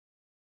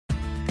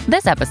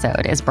This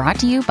episode is brought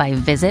to you by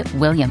Visit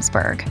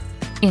Williamsburg.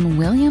 In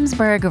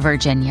Williamsburg,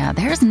 Virginia,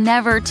 there's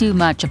never too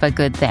much of a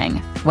good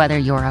thing. Whether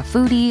you're a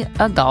foodie,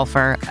 a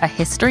golfer, a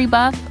history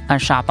buff, a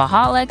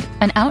shopaholic,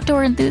 an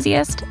outdoor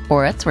enthusiast,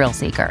 or a thrill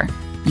seeker,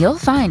 you'll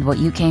find what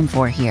you came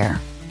for here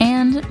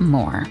and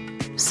more.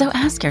 So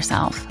ask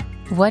yourself,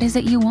 what is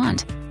it you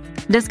want?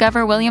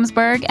 Discover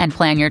Williamsburg and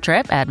plan your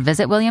trip at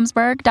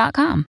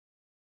visitwilliamsburg.com.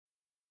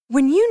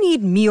 When you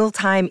need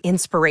mealtime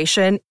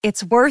inspiration,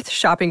 it's worth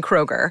shopping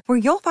Kroger, where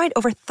you'll find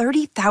over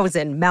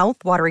 30,000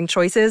 mouth-watering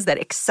choices that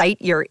excite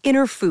your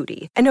inner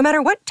foodie. And no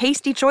matter what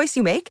tasty choice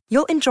you make,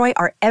 you'll enjoy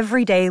our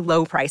everyday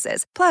low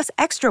prices, plus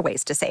extra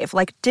ways to save,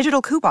 like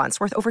digital coupons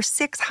worth over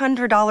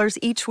 $600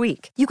 each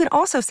week. You can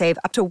also save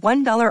up to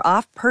 $1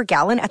 off per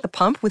gallon at the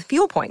pump with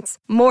fuel points.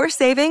 More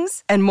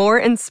savings and more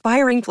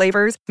inspiring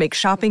flavors make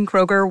shopping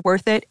Kroger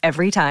worth it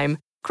every time.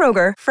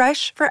 Kroger,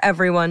 fresh for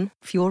everyone.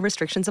 Fuel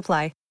restrictions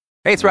apply.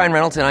 Hey, it's Ryan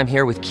Reynolds, and I'm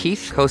here with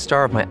Keith,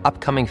 co-star of my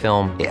upcoming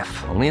film,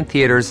 If, only in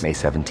theaters May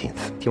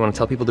 17th. Do you want to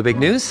tell people the big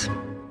news?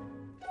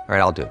 All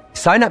right, I'll do it.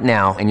 Sign up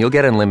now and you'll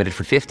get unlimited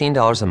for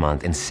 $15 a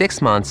month and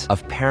 6 months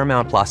of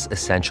Paramount Plus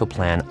Essential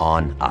Plan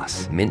on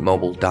us.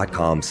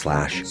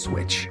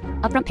 MintMobile.com/switch.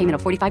 Upfront payment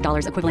of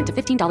 $45 equivalent to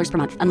 $15 per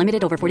month.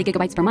 Unlimited over 40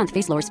 gigabytes per month.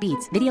 Face lower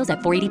speeds. Videos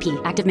at 480p.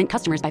 Active Mint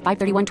customers by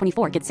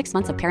 531.24 get 6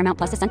 months of Paramount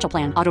Plus Essential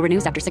Plan. Auto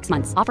renews after 6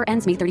 months. Offer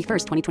ends May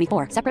 31st,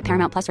 2024. Separate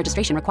Paramount Plus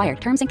registration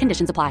required. Terms and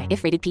conditions apply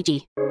if rated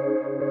PG.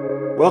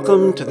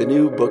 Welcome to the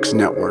New Books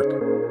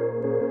Network.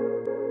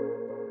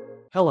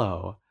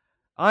 Hello,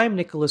 I'm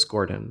Nicholas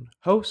Gordon,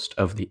 host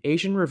of the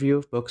Asian Review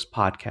of Books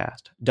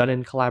podcast, done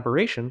in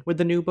collaboration with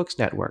the New Books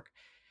Network.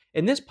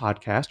 In this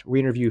podcast, we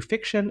interview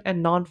fiction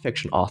and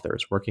nonfiction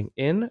authors working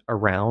in,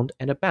 around,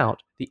 and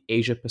about the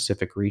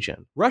Asia-Pacific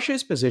region.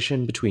 Russia's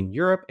position between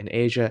Europe and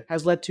Asia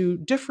has led to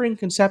differing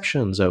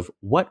conceptions of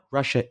what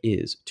Russia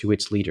is to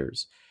its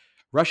leaders.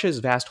 Russia's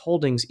vast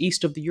holdings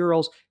east of the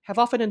Urals have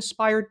often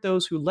inspired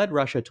those who led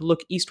Russia to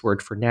look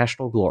eastward for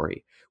national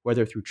glory,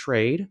 whether through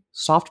trade,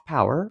 soft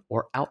power,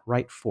 or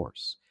outright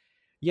force.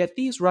 Yet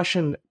these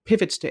Russian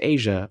pivots to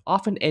Asia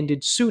often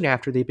ended soon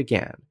after they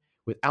began,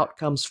 with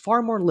outcomes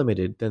far more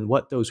limited than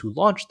what those who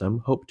launched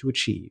them hoped to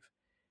achieve.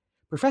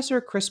 Professor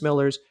Chris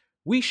Miller's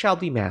We Shall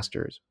Be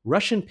Masters,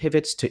 Russian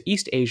Pivots to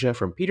East Asia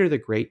from Peter the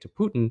Great to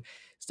Putin,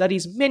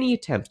 studies many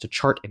attempts to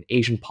chart an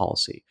Asian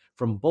policy,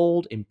 from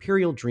bold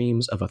imperial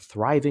dreams of a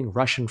thriving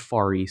Russian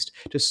Far East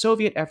to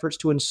Soviet efforts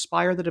to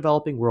inspire the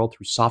developing world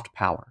through soft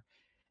power,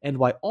 and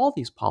why all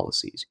these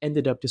policies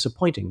ended up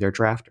disappointing their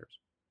drafters.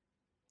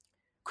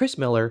 Chris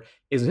Miller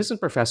is an assistant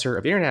professor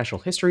of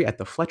international history at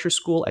the Fletcher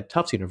School at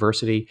Tufts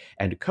University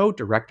and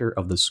co-director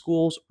of the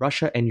school's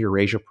Russia and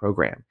Eurasia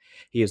program.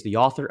 He is the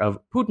author of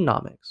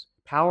Putinomics,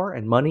 Power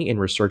and Money in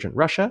Resurgent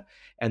Russia,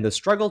 and the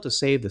Struggle to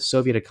Save the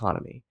Soviet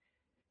Economy.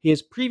 He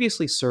has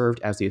previously served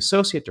as the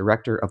associate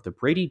director of the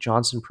Brady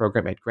Johnson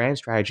program at Grand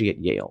Strategy at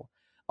Yale,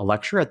 a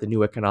lecturer at the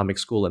New Economic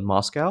School in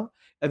Moscow,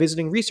 a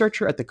visiting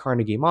researcher at the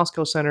Carnegie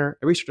Moscow Center,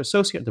 a research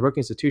associate at the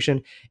Brookings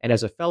Institution, and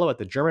as a fellow at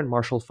the German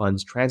Marshall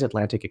Fund's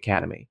Transatlantic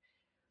Academy.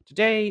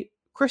 Today,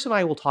 Chris and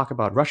I will talk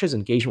about Russia's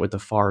engagement with the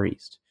Far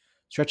East,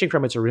 stretching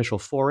from its initial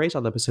forays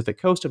on the Pacific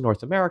coast of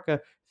North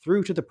America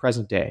through to the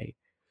present day.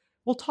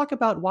 We'll talk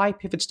about why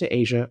pivots to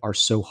Asia are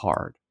so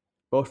hard,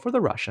 both for the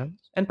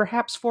Russians and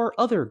perhaps for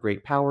other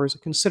great powers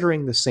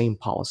considering the same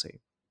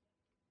policy.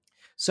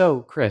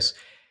 So, Chris,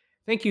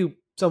 thank you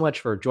so much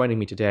for joining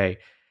me today.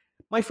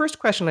 My first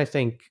question, I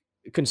think,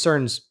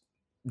 concerns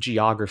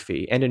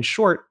geography. And in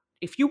short,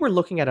 if you were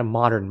looking at a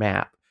modern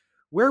map,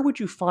 where would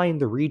you find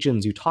the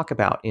regions you talk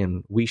about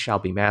in We Shall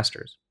Be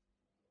Masters?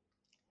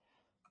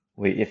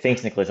 Well, yeah,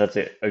 thanks, Nicholas. That's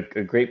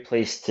a great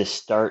place to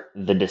start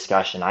the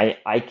discussion.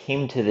 I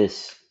came to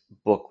this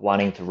book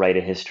wanting to write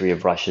a history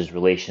of Russia's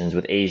relations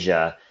with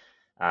Asia.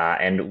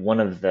 And one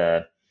of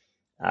the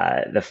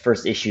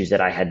first issues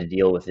that I had to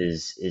deal with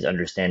is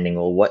understanding,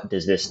 well, what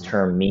does this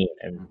term mean?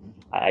 And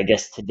I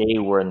guess today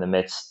we're in the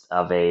midst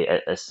of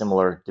a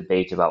similar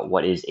debate about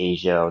what is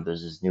Asia, or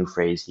there's this new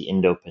phrase, the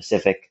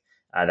Indo-Pacific,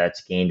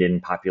 that's gained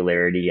in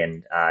popularity.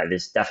 And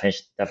this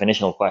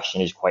definitional question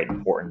is quite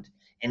important.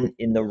 And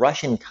in the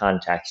Russian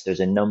context,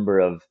 there's a number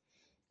of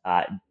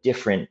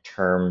different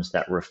terms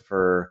that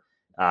refer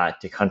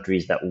to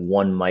countries that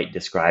one might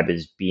describe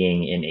as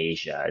being in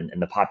Asia.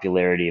 And the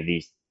popularity of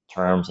these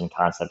terms and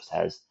concepts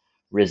has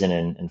risen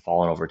and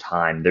fallen over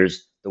time.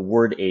 There's the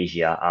word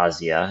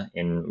Asia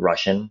in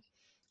Russian,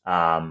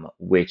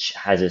 which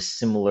has a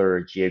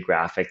similar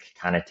geographic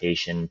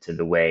connotation to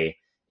the way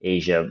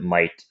Asia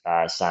might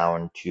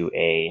sound to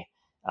an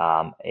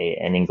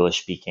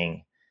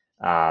English-speaking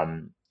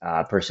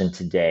person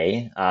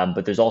today.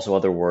 But there's also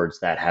other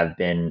words that have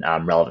been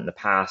relevant in the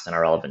past and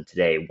are relevant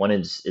today. One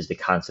is the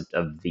concept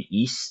of the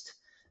East,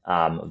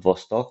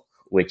 Vostok,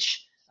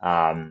 which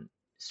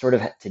sort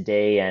of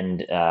today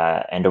and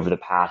over the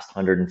past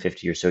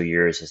 150 or so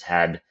years has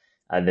had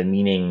the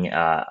meaning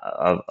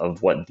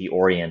of what the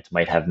Orient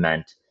might have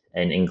meant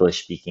in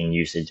English-speaking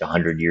usage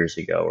 100 years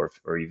ago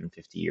or even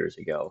 50 years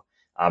ago.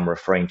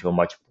 referring to a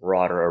much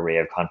broader array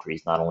of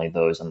countries, not only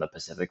those on the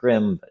Pacific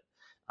Rim, but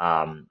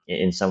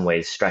in some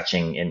ways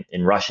stretching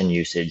in Russian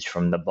usage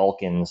from the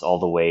Balkans all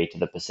the way to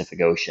the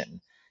Pacific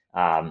Ocean,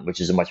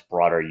 which is a much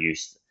broader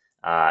use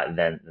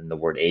than the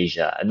word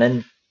Asia. And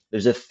then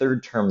there's a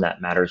third term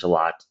that matters a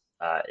lot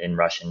in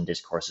Russian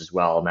discourse as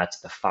well, and that's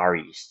the Far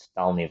East,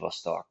 Dalny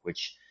Vostok,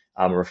 which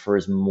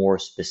refers more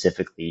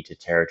specifically to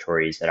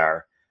territories that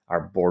are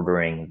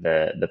bordering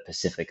the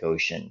Pacific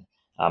Ocean,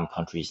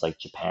 countries like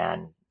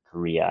Japan,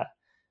 Korea,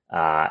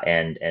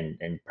 and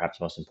perhaps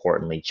most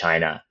importantly,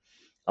 China.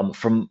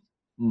 From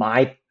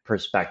my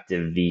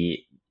perspective,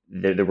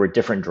 there were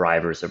different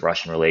drivers of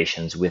Russian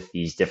relations with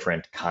these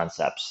different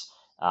concepts.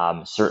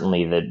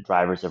 Certainly, the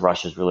drivers of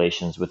Russia's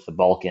relations with the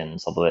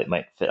Balkans, although it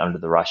might fit under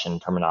the Russian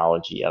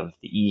terminology of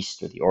the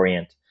East or the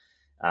Orient,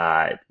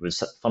 it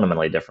was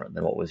fundamentally different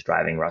than what was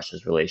driving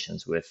Russia's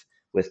relations with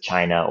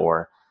China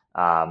or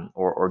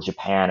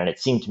Japan. And it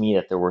seemed to me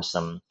that there were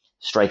some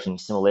striking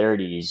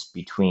similarities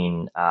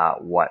between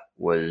what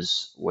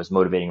was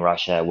motivating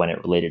Russia when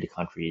it related to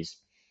countries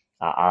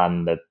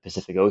on the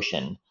Pacific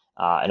Ocean.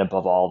 And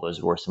above all,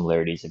 those were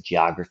similarities of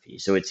geography.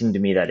 So it seemed to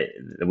me that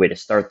the way to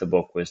start the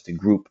book was to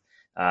group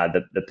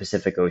the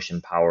Pacific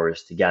Ocean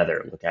powers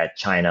together, look at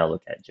China,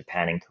 look at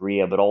Japan and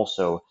Korea, but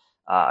also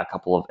a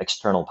couple of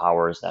external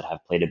powers that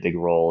have played a big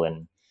role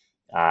in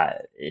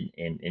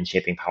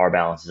shaping power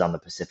balances on the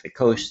Pacific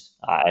coast,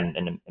 and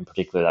in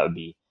particular, that would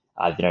be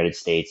the United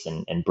States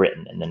and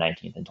Britain in the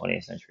 19th and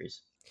 20th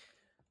centuries.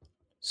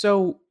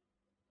 So,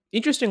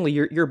 interestingly,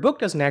 your book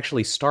doesn't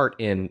actually start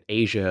in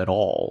Asia at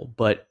all,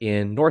 but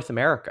in North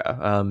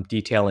America,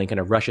 detailing kind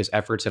of Russia's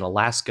efforts in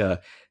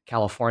Alaska,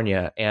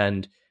 California,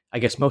 and I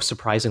guess most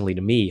surprisingly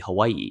to me,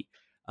 Hawaii.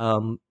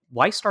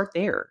 Why start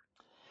there?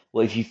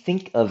 Well, if you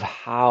think of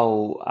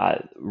how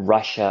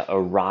Russia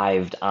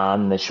arrived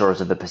on the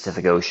shores of the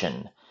Pacific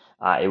Ocean,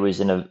 it was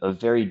in a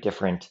very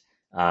different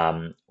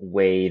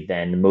way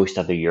than most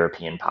other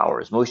European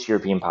powers. Most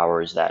European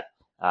powers that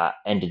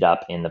ended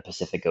up in the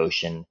Pacific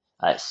Ocean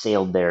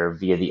sailed there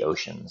via the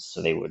oceans.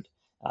 So they would,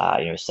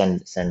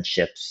 send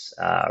ships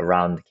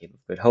around the Cape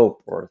of Good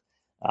Hope or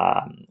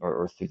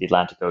through the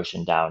Atlantic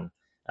Ocean down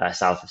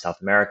south of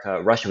South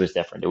America. Russia was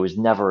different. It was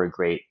never a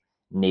great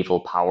naval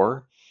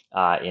power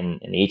in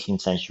the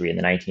 18th century and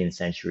the 19th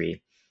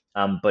century.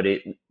 But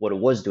what it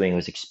was doing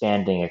was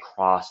expanding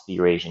across the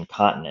Eurasian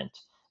continent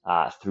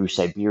through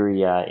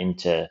Siberia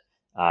into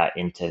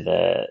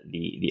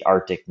the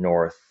Arctic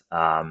North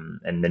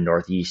and the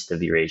northeast of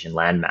the Eurasian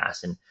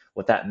landmass. And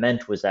what that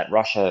meant was that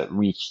Russia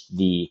reached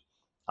the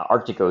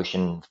Arctic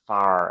Ocean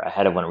far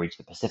ahead of when it reached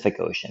the Pacific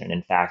Ocean. And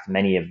in fact,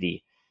 many of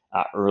the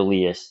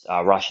earliest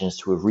Russians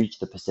to have reached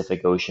the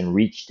Pacific Ocean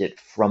reached it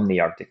from the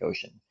Arctic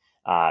Ocean.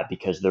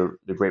 Because the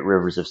great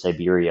rivers of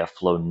Siberia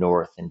flow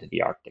north into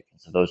the Arctic.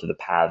 And so those are the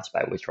paths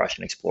by which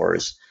Russian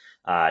explorers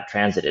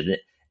transited.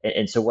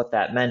 And so what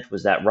that meant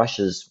was that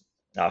Russia's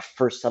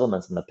first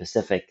settlements in the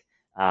Pacific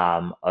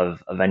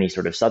of any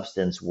sort of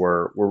substance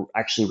were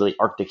actually really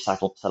Arctic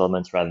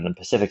settlements rather than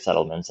Pacific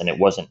settlements. And it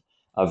wasn't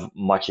of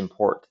much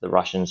import to the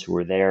Russians who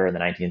were there in the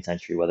 19th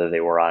century, whether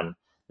they were on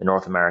the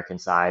North American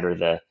side or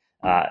the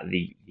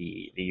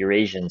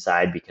Eurasian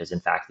side, because in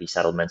fact these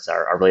settlements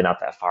are really not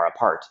that far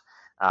apart.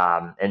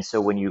 And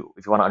so if you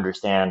want to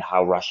understand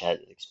how Russia has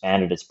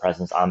expanded its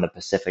presence on the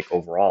Pacific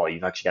overall,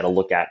 you've actually got to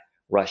look at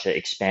Russia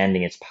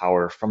expanding its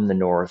power from the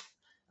north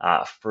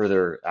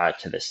further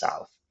to the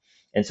south.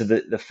 And so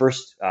the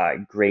first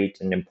great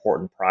and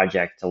important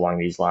project along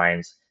these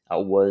lines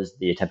was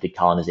the attempted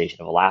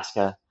colonization of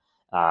Alaska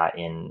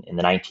in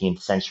the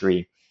 19th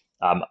century.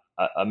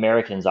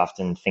 Americans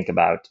often think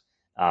about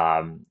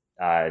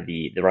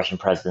the Russian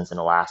presence in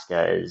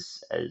Alaska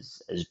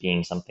as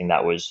being something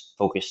that was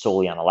focused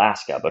solely on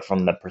Alaska, but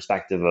from the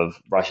perspective of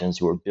Russians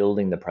who were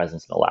building the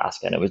presence in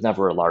Alaska, and it was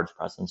never a large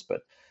presence,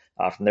 but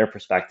from their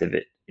perspective,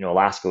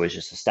 Alaska was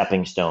just a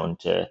stepping stone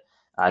to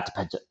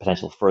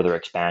potential further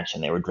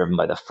expansion. They were driven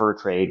by the fur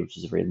trade, which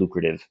is a very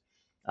lucrative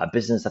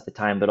business at the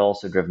time, but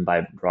also driven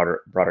by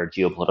broader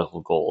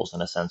geopolitical goals,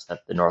 in a sense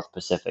that the North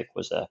Pacific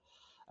was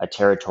a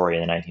territory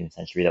in the 19th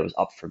century that was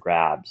up for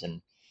grabs.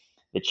 And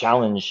the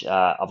challenge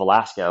of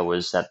Alaska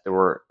was that there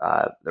were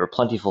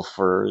plentiful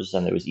furs,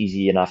 and it was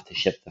easy enough to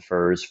ship the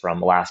furs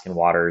from Alaskan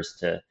waters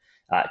to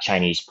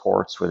Chinese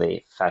ports where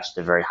they fetched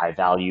a very high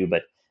value.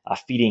 But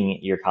feeding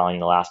your colony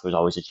in Alaska was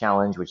always a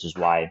challenge, which is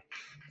why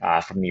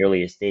from the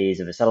earliest days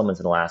of the settlements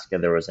in Alaska,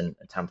 there was an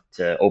attempt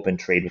to open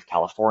trade with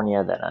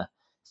California, then a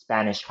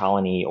Spanish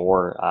colony,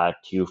 or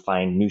to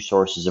find new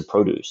sources of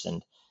produce.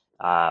 And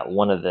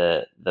one of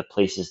the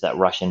places that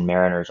Russian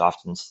mariners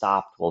often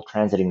stopped while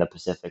transiting the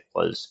Pacific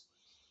was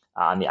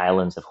on the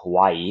islands of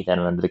Hawaii, then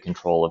under the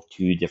control of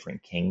two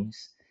different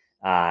kings.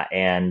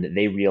 And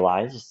they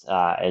realized,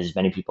 as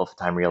many people at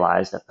the time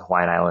realized, that the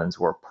Hawaiian Islands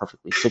were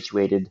perfectly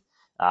situated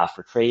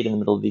for trade in the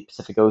middle of the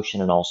Pacific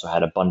Ocean and also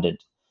had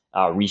abundant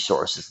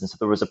resources. And so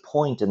there was a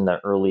point in the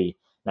early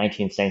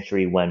 19th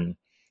century when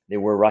there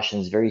were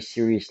Russians very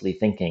seriously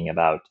thinking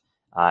about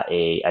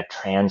a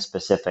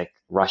trans-Pacific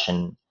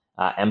Russian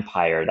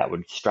empire that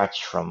would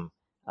stretch from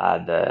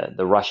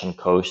the Russian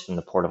coast and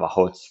the port of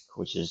Okhotsk,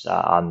 which is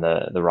on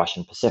the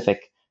Russian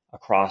Pacific,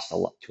 across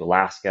to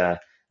Alaska,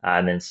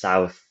 and then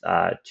south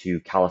to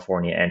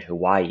California and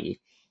Hawaii.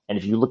 And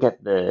if you look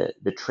at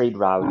the trade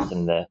routes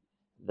and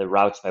the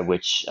routes by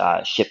which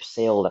ships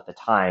sailed at the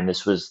time,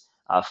 this was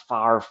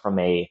far from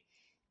an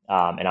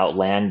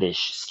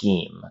outlandish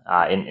scheme.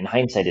 In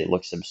hindsight, it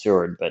looks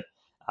absurd, but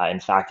in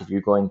fact, if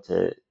you're going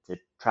to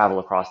travel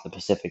across the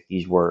Pacific,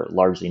 these were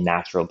largely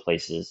natural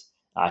places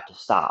to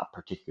stop,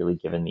 particularly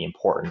given the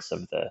importance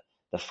of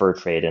the fur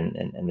trade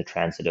and the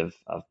transit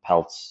of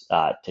pelts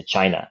to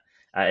China.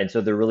 And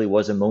so there really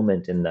was a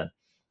moment in the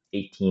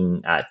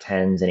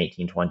 1810s and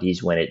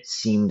 1820s when it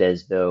seemed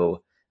as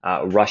though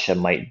Russia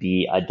might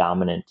be a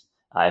dominant,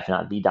 if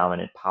not the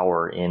dominant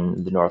power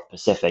in the North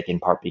Pacific, in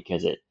part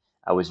because it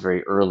was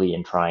very early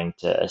in trying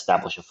to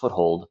establish a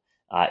foothold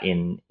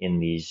in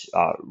these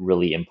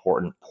really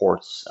important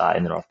ports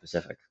in the North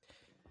Pacific.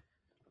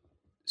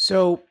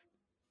 So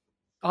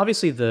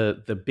obviously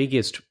the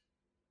biggest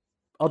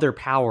other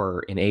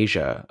power in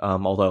Asia,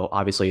 although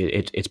obviously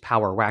its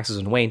power waxes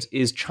and wanes,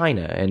 is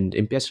China, and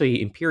especially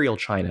Imperial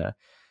China.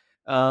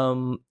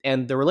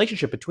 And the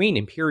relationship between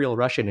Imperial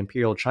Russia and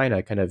Imperial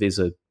China kind of is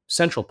a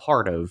central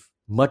part of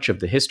much of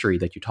the history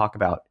that you talk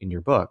about in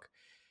your book.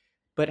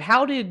 But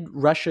how did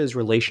Russia's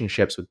relations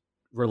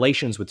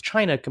with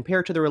China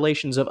compare to the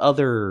relations of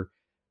other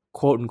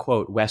quote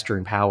unquote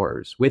Western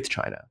powers with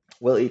China?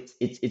 Well,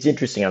 it's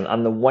interesting.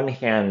 On the one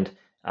hand,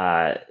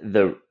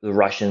 the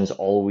Russians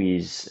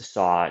always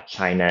saw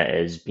China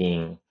as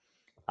being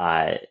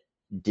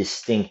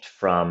distinct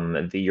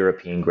from the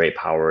European great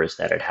powers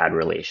that it had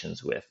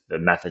relations with. The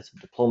methods of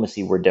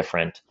diplomacy were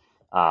different.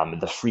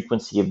 The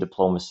frequency of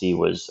diplomacy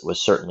was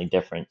certainly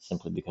different,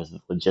 simply because of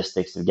the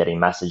logistics of getting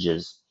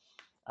messages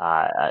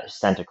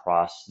sent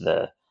across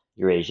the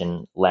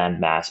Eurasian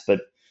landmass.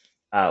 But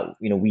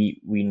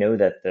we know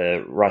that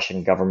the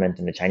Russian government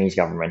and the Chinese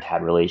government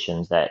had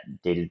relations that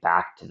dated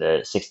back to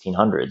the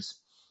 1600s,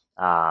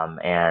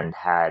 and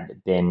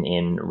had been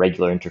in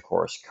regular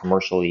intercourse,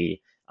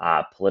 commercially,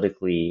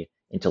 politically,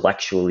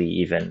 intellectually,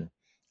 even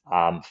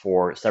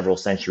for several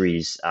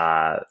centuries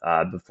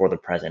before the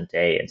present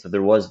day. And so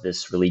there was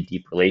this really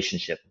deep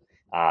relationship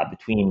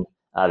between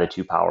the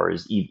two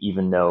powers,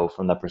 even though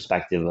from the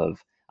perspective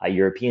of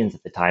Europeans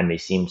at the time, they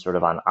seemed sort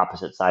of on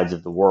opposite sides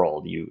of the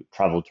world. You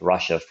traveled to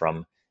Russia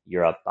from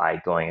Europe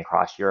by going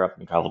across Europe,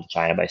 and you traveled to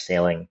China by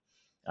sailing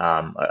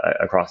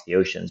across the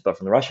oceans. But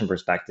from the Russian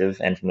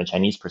perspective and from the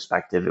Chinese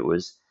perspective, it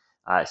was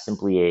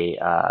simply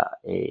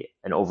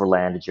an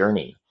overland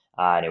journey.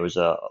 And it was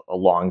a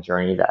long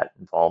journey that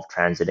involved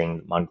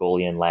transiting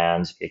Mongolian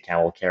lands via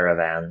camel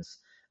caravans.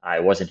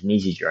 It wasn't an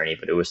easy journey,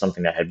 but it was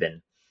something that had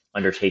been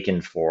undertaken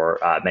for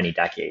many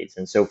decades.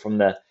 And so from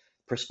the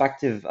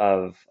perspective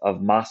of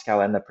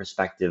Moscow and the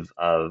perspective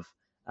of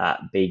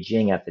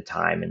Beijing at the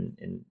time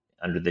and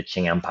under the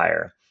Qing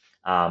Empire,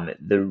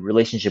 the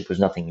relationship was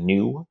nothing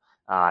new.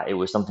 It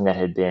was something that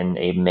had been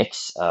a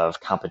mix of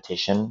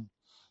competition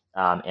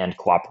and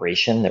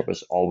cooperation. There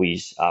was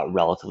always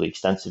relatively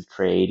extensive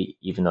trade,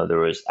 even though there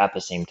was at the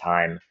same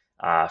time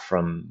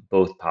from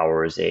both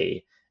powers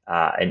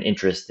an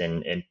interest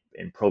in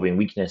probing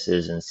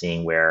weaknesses and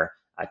seeing where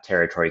a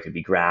territory could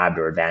be grabbed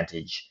or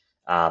advantage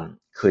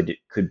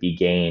could be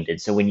gained.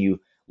 And so when you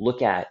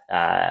look at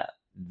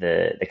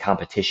the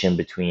competition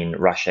between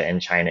Russia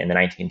and China in the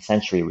 19th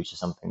century, which is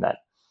something that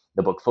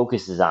the book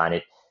focuses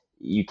on,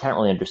 you can't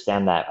really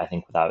understand that, I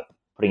think, without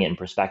putting it in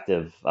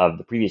perspective of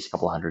the previous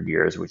couple hundred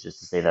years, which is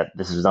to say that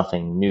this is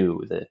nothing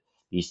new.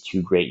 These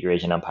two great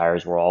Eurasian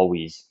empires were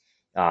always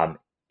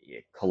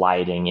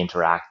colliding,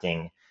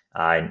 interacting,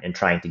 and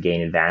trying to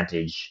gain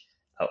advantage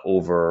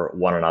over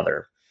one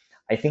another.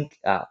 I think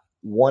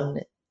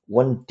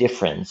one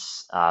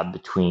difference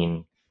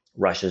between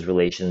Russia's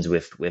relations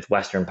with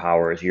Western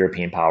powers,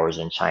 European powers,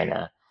 and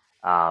China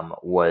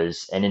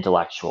was an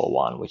intellectual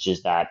one, which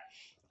is that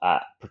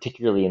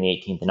particularly in the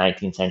 18th and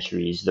 19th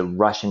centuries, the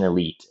Russian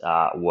elite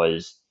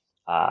was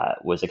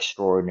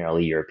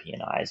extraordinarily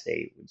Europeanized.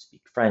 They would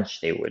speak French.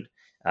 They would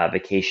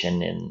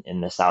vacation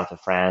in the south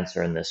of France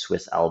or in the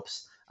Swiss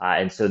Alps,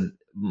 and so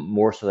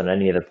more so than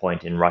any other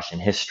point in Russian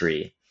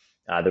history,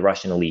 the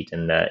Russian elite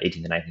in the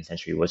 18th and 19th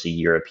century was a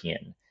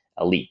European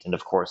elite, and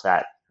of course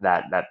that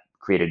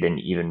created an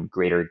even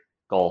greater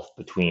gulf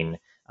between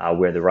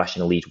where the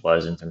Russian elite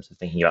was in terms of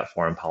thinking about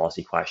foreign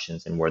policy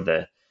questions and where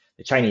the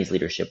Chinese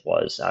leadership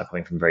was,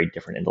 coming from very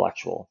different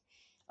intellectual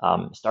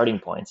starting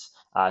points.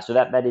 So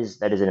that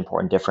is an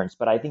important difference.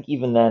 But I think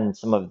even then,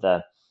 some of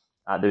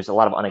there's a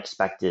lot of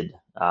unexpected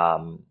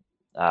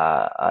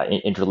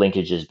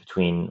interlinkages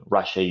between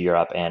Russia,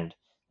 Europe, and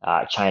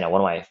China.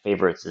 One of my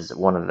favorites is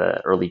one of the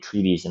early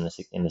treaties in the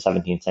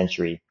 17th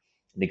century,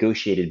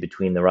 negotiated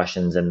between the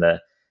Russians and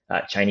the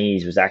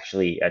Chinese, was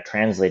actually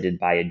translated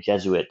by a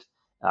Jesuit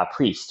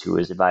priest who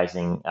was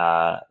advising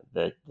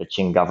the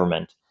Qing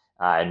government.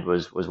 And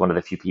was one of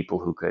the few people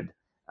who could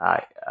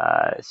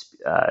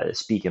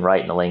speak and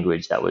write in a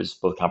language that was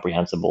both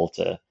comprehensible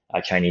to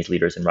Chinese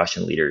leaders and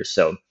Russian leaders.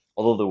 So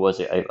although there was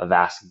a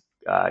vast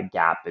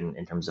gap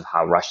in terms of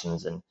how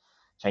Russians and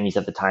Chinese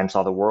at the time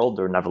saw the world,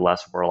 there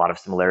nevertheless were a lot of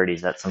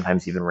similarities that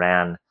sometimes even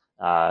ran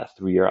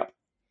through Europe.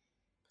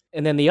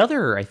 And then the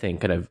other, I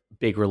think, kind of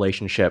big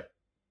relationship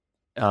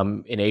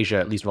in Asia,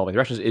 at least involving the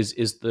Russians,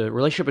 is the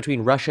relationship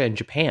between Russia and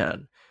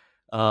Japan.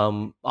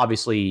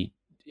 Obviously,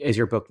 as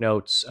your book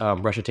notes,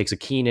 Russia takes a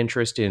keen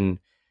interest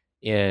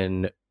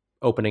in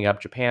opening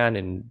up Japan,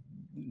 and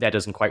that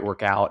doesn't quite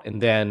work out.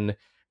 And then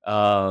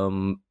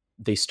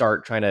they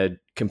start trying to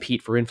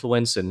compete for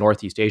influence in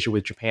Northeast Asia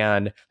with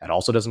Japan. That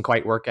also doesn't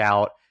quite work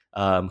out,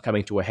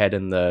 coming to a head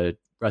in the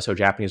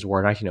Russo-Japanese War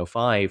in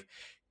 1905.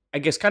 I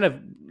guess kind of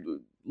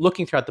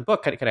looking throughout the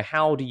book, kind of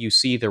how do you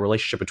see the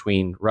relationship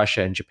between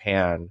Russia and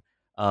Japan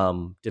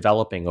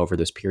developing over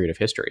this period of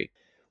history?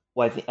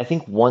 Well, I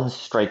think one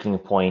striking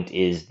point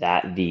is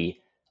that the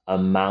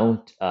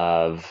amount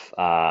of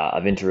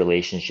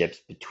interrelationships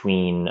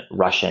between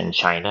Russia and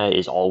China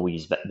is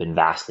always been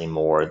vastly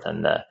more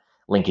than the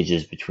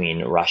linkages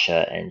between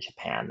Russia and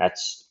Japan.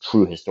 That's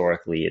true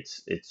historically.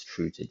 It's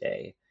true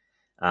today.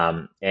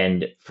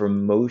 And for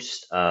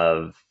most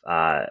of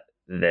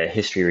the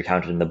history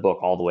recounted in the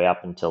book, all the way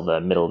up until the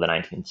middle of the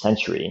 19th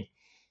century,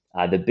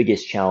 the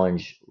biggest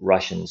challenge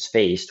Russians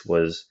faced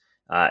was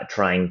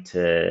trying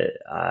to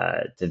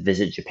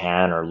visit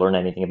Japan or learn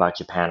anything about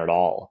Japan at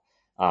all.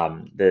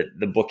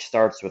 The book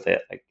starts with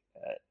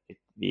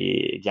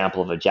the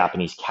example of a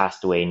Japanese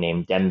castaway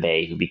named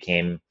Dembe who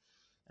became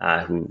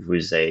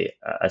who's a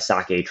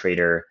sake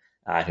trader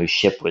whose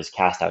ship was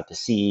cast out to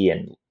sea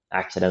and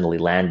accidentally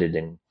landed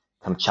in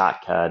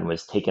Kamchatka and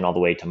was taken all the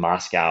way to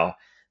Moscow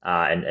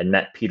and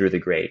met Peter the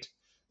Great,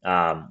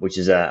 which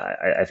is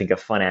I think a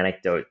fun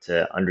anecdote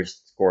to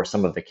underscore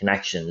some of the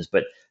connections.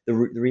 But the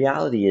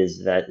reality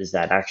is that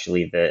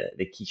actually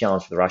the key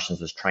challenge for the Russians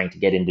was trying to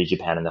get into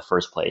Japan in the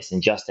first place.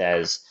 And just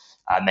as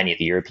many of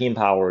the European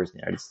powers, the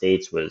United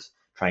States was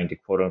trying to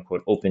quote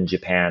unquote open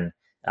Japan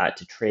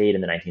to trade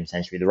in the 19th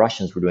century, the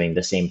Russians were doing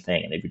the same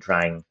thing, and they'd be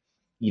trying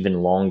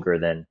even longer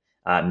than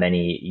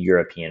many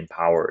European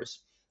powers.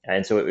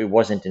 And so it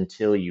wasn't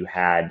until you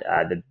had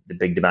the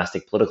big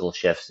domestic political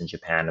shifts in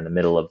Japan in the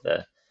middle of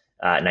the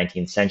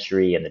 19th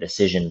century and the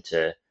decision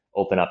to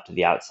open up to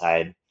the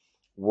outside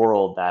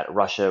world that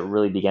Russia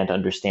really began to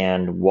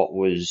understand what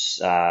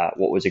was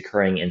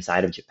occurring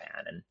inside of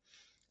Japan. And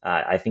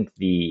I think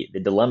the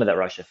dilemma that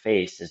Russia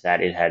faced is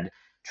that it had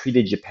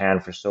treated Japan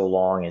for so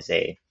long as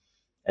a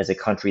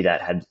country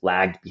that had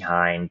lagged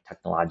behind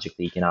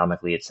technologically,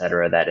 economically, et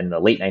cetera, that in the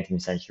late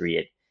 19th century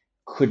it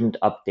couldn't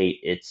update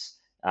its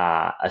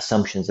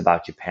assumptions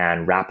about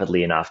Japan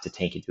rapidly enough to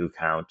take into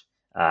account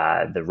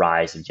the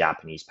rise of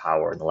Japanese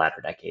power in the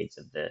latter decades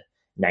of the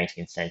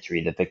 19th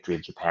century. The victory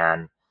of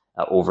Japan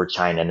over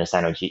China in the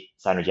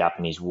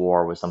Sino-Japanese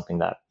War was something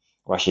that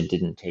Russia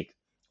didn't take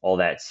all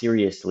that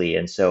seriously,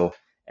 and so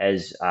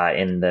as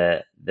in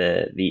the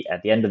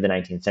at the end of the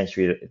 19th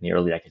century, in the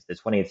early decades of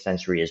the 20th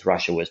century, as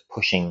Russia was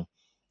pushing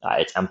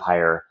its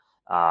empire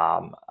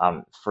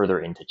further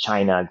into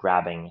China,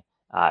 grabbing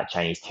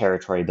Chinese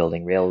territory,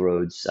 building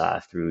railroads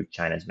through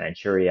China's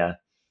Manchuria,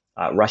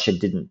 Russia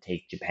didn't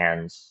take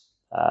Japan's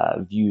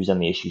views on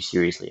the issue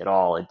seriously at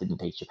all. It didn't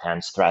take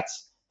Japan's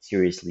threats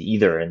seriously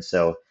either, and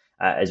so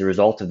as a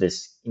result of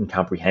this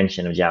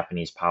incomprehension of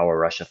Japanese power,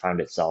 Russia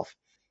found itself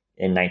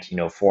in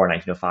 1904,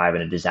 1905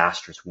 in a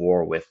disastrous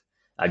war with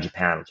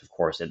Japan, which of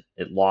course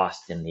it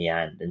lost in the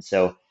end. And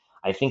so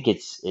I think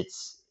it's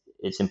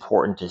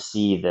important to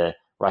see the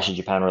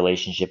Russia-Japan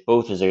relationship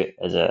both as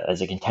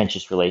a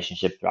contentious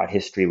relationship throughout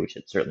history, which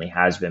it certainly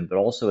has been, but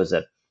also as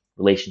a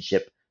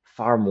relationship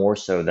far more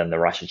so than the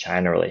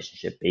Russia-China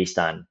relationship, based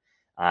on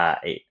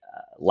a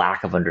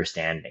lack of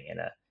understanding and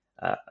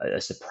a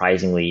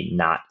surprisingly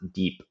not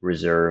deep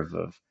reserve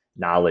of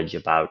knowledge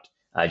about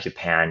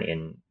Japan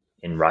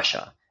in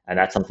Russia. And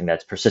that's something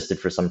that's persisted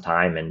for some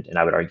time, and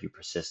I would argue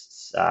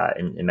persists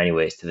in many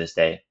ways to this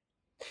day.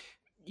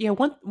 Yeah,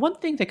 one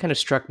thing that kind of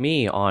struck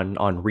me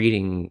on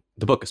reading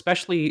the book,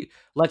 especially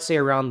let's say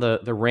around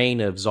the reign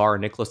of Tsar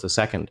Nicholas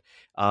II,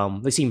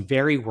 they seem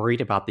very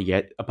worried about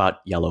about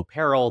yellow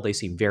peril. They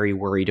seem very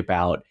worried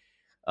about,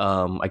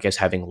 I guess,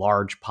 having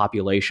large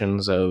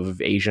populations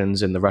of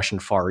Asians in the Russian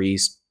Far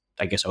East,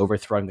 I guess,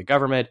 overthrowing the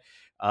government.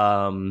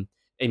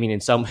 I mean,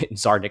 in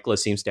Tsar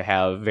Nicholas seems to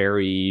have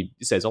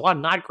says a lot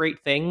of not great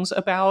things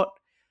about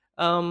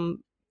Asian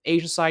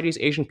societies,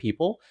 Asian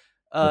people.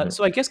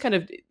 So I guess kind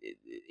of,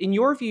 in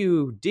your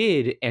view,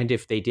 and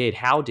if they did,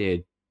 how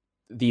did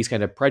these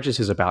kind of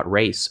prejudices about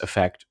race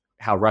affect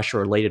how Russia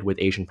related with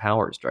Asian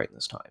powers during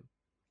this time?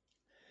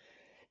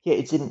 Yeah,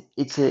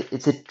 it's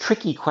a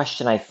tricky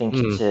question, I think,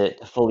 to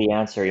fully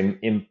answer,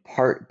 in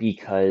part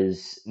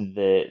because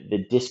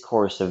the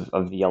discourse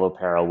of the Yellow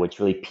Peril, which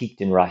really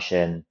peaked in Russia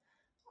in,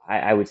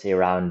 I would say,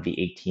 around the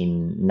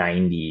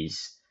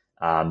 1890s,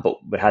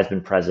 but has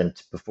been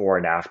present before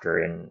and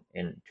after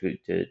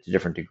to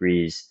different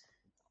degrees,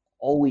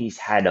 always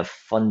had a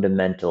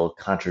fundamental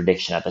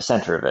contradiction at the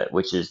center of it,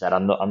 which is that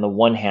on the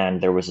one hand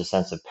there was a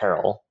sense of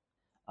peril,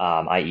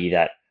 i.e.,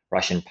 that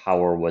Russian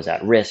power was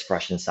at risk,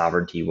 Russian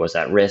sovereignty was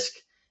at risk,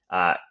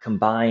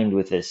 combined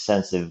with this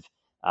sense of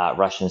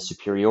Russian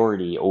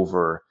superiority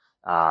over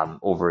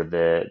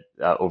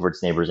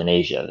its neighbors in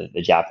Asia,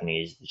 the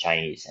Japanese, the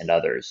Chinese, and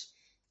others.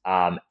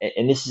 And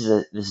this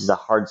is a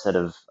hard set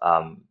of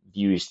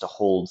views to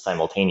hold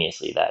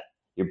simultaneously, that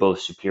you're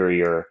both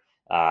superior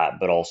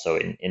but also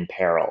in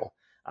peril.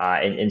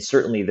 And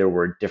certainly there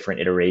were different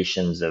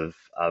iterations of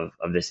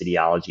this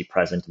ideology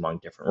present among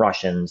different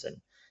Russians, and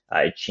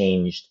it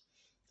changed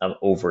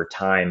over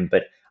time.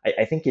 But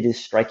I think it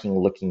is striking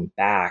looking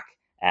back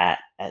at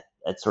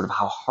sort of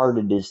how hard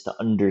it is to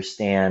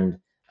understand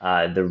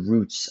the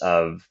roots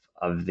of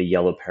the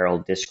Yellow Peril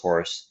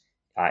discourse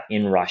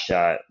in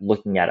Russia,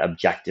 looking at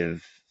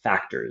objective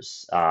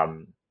factors.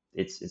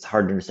 It's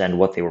hard to understand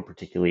what they were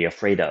particularly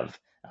afraid of.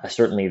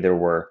 Certainly, there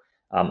were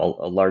a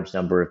large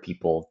number of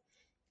people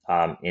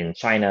in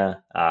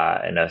China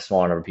and a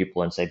small number of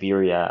people in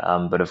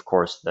Siberia. But of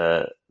course,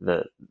 the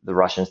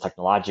Russians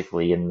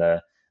technologically in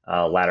the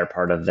latter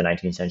part of the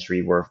 19th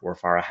century were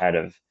far ahead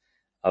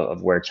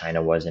of where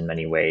China was in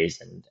many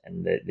ways,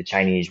 and the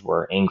Chinese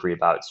were angry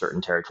about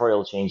certain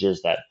territorial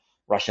changes that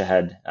Russia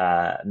had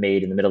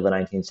made in the middle of the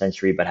 19th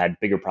century, but had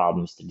bigger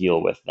problems to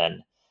deal with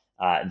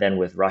than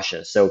with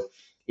Russia. So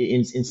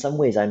in some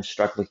ways, I'm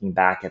struck looking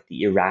back at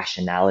the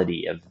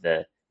irrationality of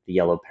the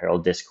Yellow Peril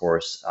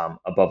discourse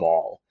above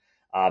all.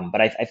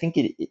 But I think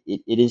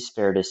it is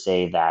fair to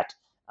say that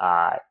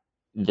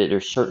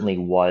there certainly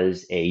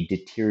was a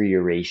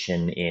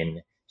deterioration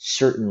in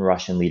certain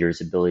Russian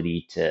leaders'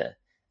 ability to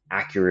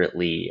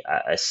accurately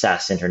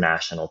assess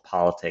international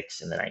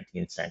politics in the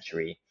 19th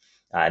century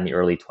and the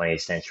early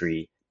 20th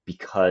century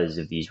because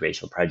of these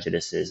racial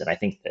prejudices. And I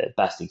think the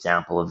best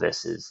example of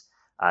this is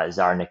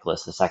Tsar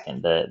Nicholas II,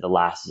 the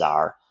last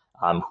Tsar,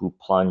 who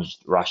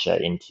plunged Russia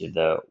into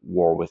the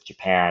war with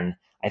Japan,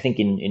 I think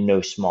in no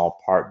small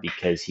part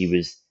because he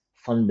was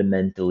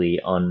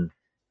fundamentally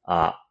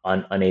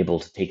unable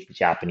to take the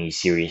Japanese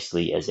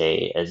seriously as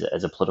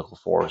a political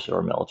force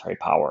or a military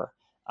power.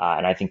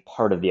 And I think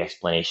part of the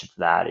explanation for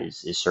that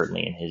is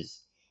certainly in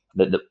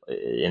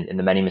in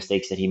the many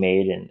mistakes that he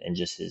made, and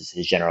just his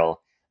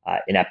general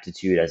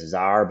ineptitude as a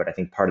czar. But I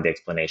think part of the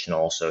explanation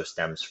also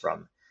stems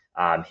from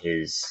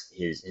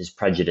his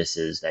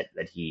prejudices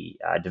that he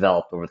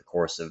developed over the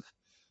course of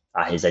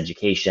his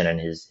education and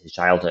his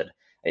childhood.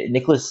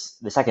 Nicholas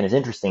II is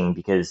interesting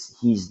because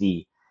he's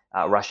the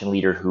Russian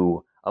leader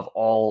who, of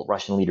all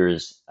Russian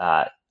leaders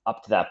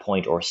up to that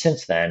point or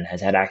since then,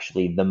 has had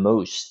actually the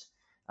most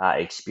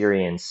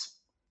experience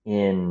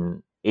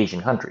in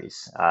Asian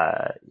countries.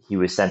 He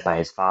was sent by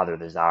his father,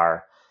 the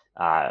Tsar,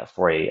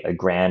 for a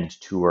grand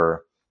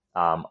tour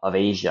of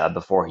Asia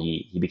before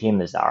he became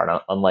the Tsar.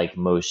 And unlike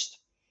most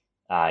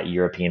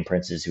European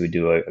princes who would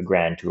do a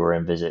grand tour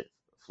and visit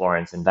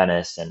Florence and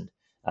Venice and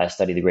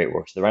study the great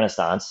works of the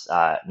Renaissance,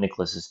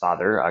 Nicholas's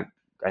father,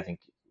 I think,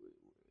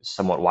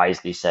 somewhat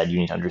wisely said, you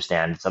need to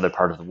understand this other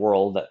part of the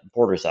world that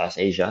borders us,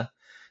 Asia.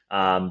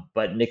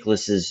 But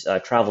Nicholas's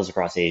travels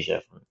across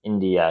Asia, from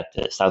India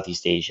to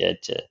Southeast Asia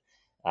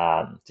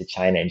to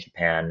China and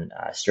Japan,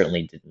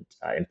 certainly didn't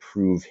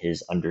improve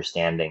his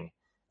understanding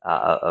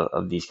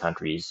of these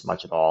countries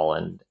much at all,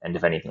 and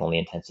if anything, only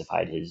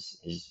intensified his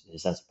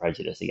sense of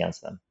prejudice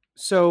against them.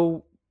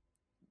 So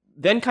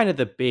then, kind of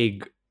the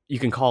big, you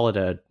can call it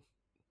a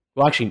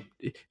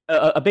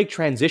big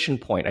transition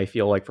point, I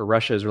feel like, for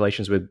Russia's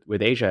relations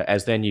with Asia,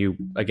 as then you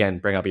again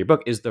bring up your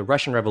book, is the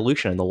Russian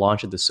Revolution and the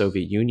launch of the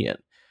Soviet Union.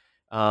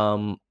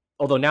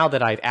 Although now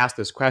that I've asked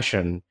this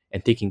question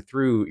and thinking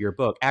through your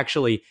book,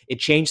 actually it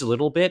changed a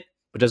little bit,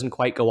 but doesn't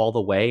quite go all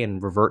the way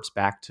and reverts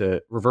back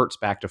to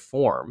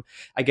form.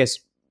 I guess,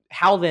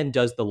 how then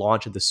does the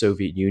launch of the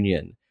Soviet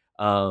Union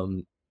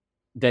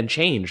then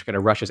change kind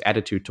of Russia's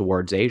attitude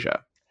towards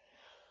Asia?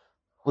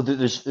 Well,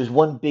 there's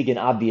one big and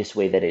obvious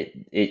way that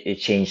it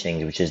changed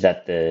things, which is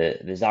that the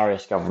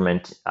Tsarist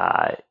government,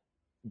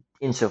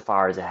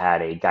 insofar as it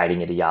had a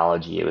guiding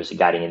ideology, it was a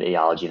guiding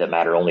ideology that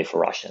mattered only for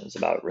Russians,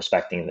 about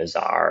respecting the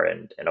Tsar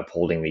and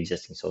upholding the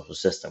existing social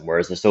system,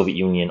 whereas the Soviet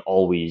Union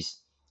always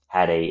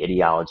had a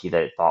ideology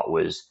that it thought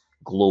was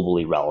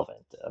globally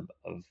relevant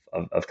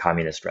of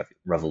communist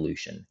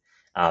revolution.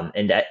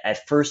 And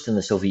at first in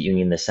the Soviet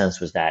Union, the sense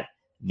was that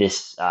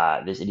this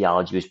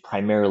ideology was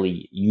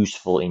primarily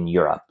useful in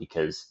Europe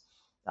because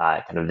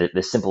kind of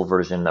the simple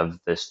version of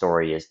the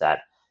story is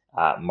that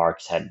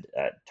Marx had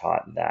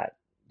taught that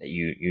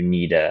you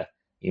need a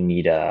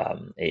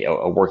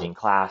working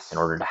class in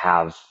order to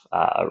have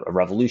a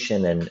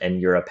revolution,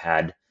 and Europe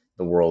had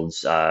the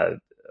world's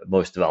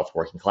most developed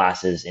working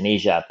classes. In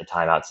Asia at the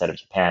time, outside of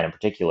Japan in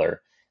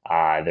particular,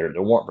 there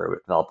weren't very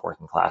developed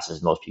working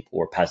classes. Most people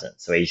were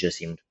peasants, so Asia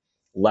seemed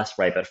less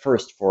ripe at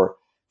first for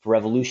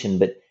revolution.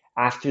 But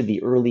after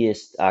the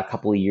earliest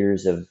couple of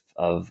years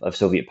of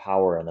Soviet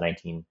power in the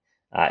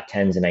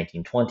 1910s and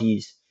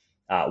 1920s,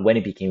 when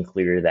it became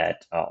clear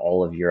that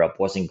all of Europe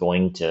wasn't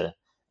going to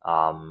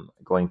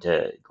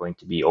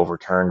be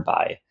overturned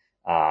by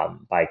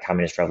by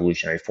communist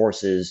revolutionary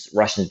forces.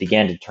 Russians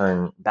began to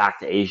turn back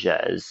to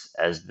Asia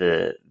as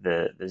the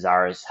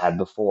czars had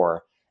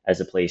before, as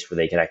a place where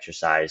they could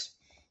exercise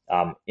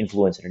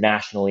influence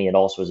internationally, and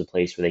also as a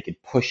place where they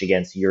could push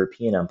against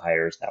European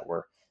empires that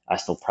were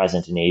still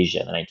present in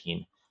Asia in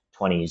the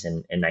 1920s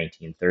and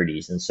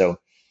 1930s. And so,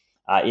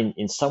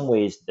 in some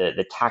ways,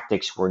 the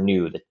tactics were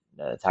new.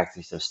 The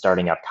tactics of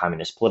starting up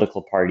communist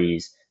political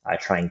parties,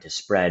 trying to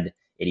spread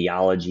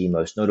ideology,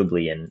 most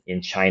notably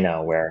in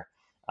China, where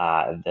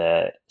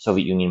the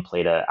Soviet Union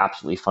played an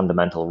absolutely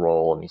fundamental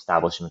role in the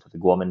establishment of the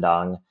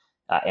Kuomintang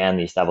and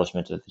the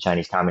establishment of the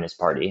Chinese Communist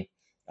Party,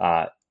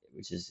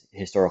 which is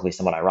historically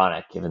somewhat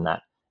ironic, given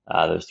that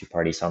those two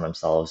parties found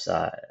themselves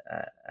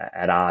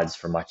at odds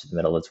for much of the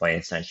middle of the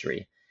 20th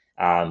century.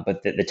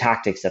 But the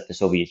tactics that the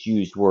Soviets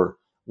used were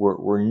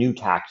new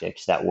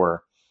tactics that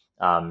were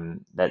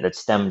that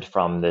stemmed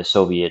from the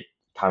Soviet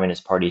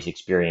Communist Party's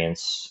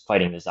experience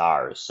fighting the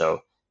czars.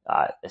 So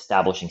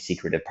establishing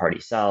secretive party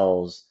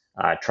cells,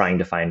 trying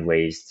to find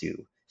ways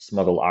to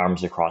smuggle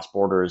arms across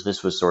borders.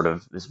 This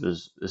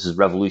is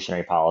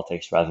revolutionary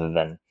politics rather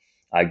than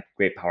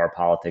great power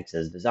politics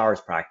as the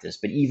czars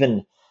practiced. But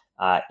even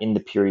in the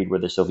period where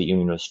the Soviet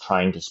Union was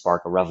trying to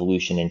spark a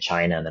revolution in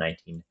China in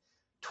the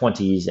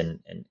 1920s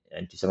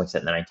and to some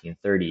extent in the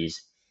 1930s,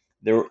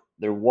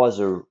 there was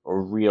a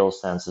real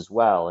sense as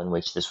well in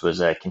which this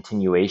was a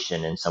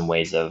continuation in some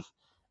ways of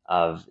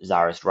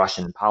czarist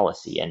Russian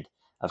policy. And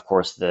of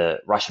course, the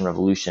Russian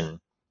Revolution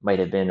might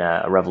have been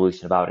a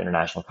revolution about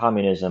international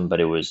communism, but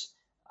it was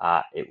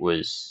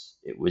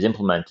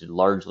implemented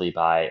largely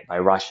by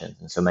Russians,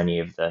 and so many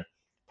of the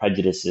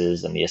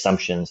prejudices and the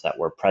assumptions that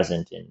were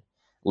present in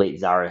late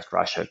czarist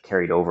Russia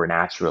carried over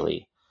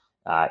naturally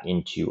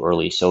into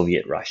early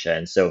Soviet Russia.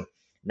 And so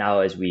now,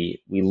 as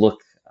we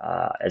look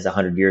as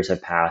 100 years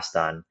have passed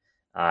on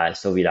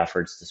Soviet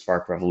efforts to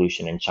spark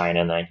revolution in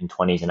China in the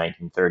 1920s and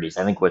 1930s,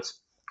 I think what's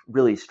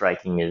really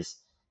striking is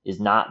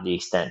not the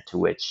extent to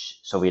which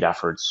Soviet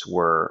efforts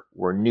were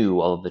new,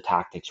 although the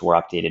tactics were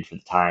updated for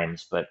the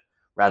times, but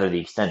rather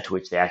the extent to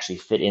which they actually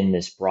fit in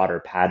this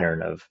broader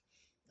pattern of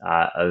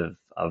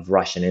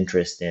Russian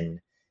interest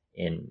in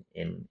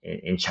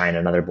China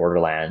and other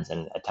borderlands,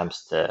 and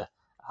attempts to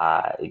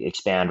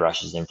expand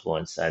Russia's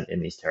influence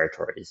in these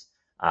territories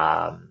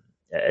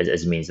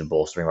as a means of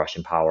bolstering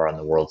Russian power on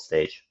the world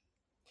stage.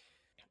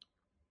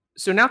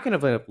 So now, kind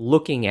of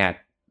looking at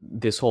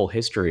this whole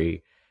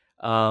history,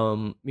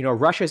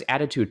 Russia's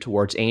attitude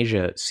towards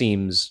Asia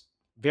seems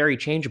very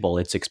changeable.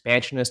 It's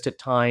expansionist at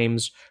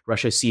times.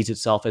 Russia sees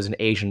itself as an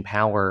Asian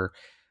power.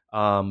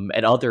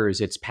 At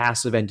others, it's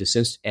passive and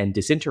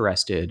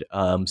disinterested,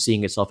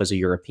 seeing itself as a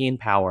European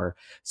power.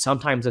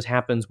 Sometimes this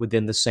happens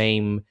within the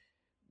same,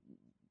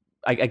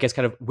 I guess,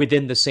 kind of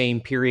within the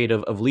same period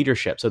of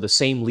leadership. So the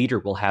same leader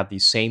will have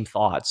these same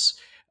thoughts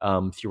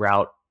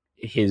throughout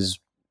his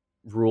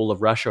rule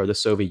of Russia or the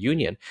Soviet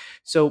Union.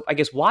 So I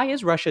guess, why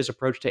is Russia's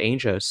approach to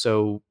Asia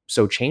so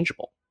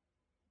changeable?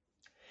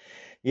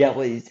 Yeah,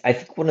 well, I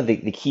think one of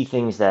the key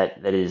things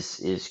that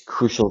is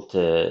crucial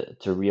to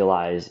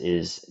realize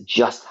is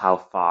just how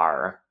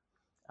far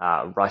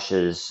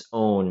Russia's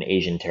own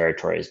Asian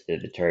territories,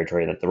 the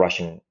territory that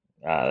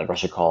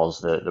Russia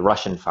calls the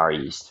Russian Far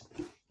East,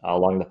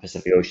 along the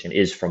Pacific Ocean,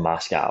 is from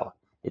Moscow.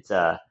 It's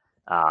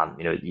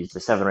it's a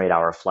 7 or 8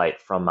 hour flight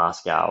from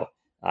Moscow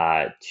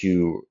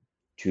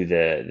to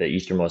the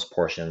easternmost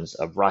portions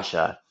of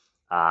Russia,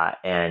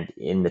 and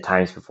in the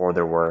times before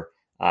there were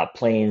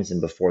planes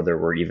and before there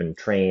were even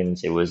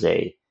trains, it was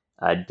a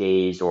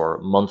days or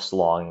months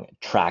long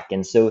trek.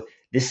 And so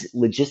this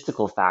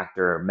logistical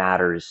factor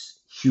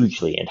matters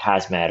hugely and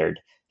has mattered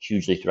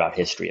hugely throughout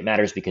history. It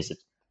matters because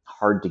it's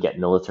hard to get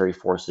military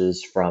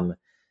forces from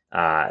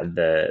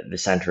the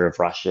center of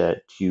Russia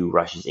to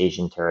Russia's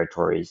Asian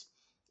territories.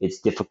 It's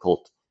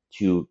difficult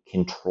to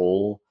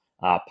control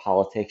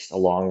politics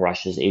along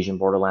Russia's Asian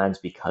borderlands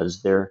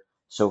because they're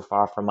so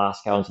far from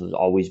Moscow. And so there's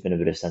always been a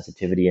bit of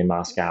sensitivity in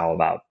Moscow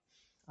about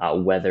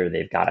whether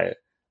they've got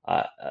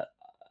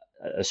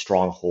a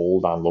strong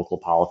hold on local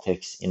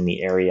politics in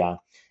the area.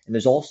 And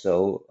there's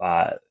also,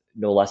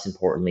 no less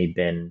importantly,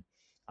 been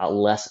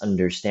less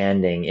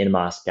understanding in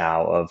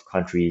Moscow of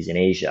countries in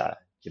Asia,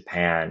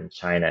 Japan,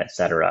 China,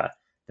 etc.,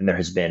 than there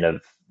has been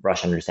of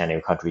Russian understanding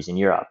of countries in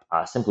Europe,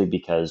 simply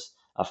because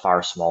a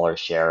far smaller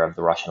share of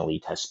the Russian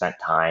elite has spent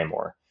time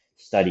or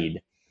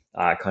studied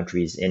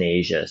countries in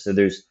Asia. So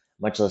there's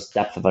much less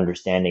depth of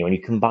understanding. When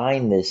you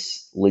combine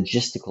this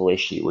logistical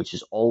issue, which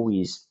has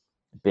always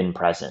been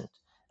present,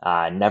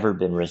 never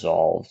been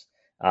resolved,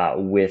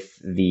 with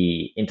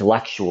the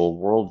intellectual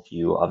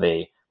worldview of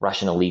a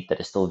Russian elite that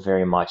is still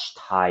very much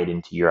tied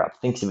into Europe,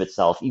 thinks of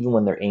itself, even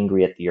when they're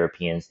angry at the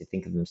Europeans, they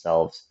think of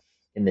themselves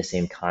in the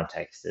same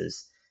context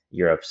as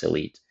Europe's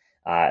elite.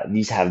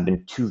 These have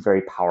been two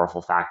very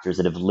powerful factors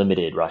that have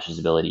limited Russia's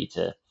ability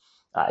to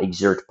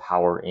exert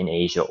power in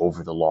Asia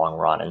over the long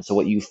run. And so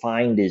what you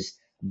find is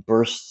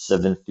bursts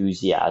of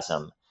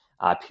enthusiasm,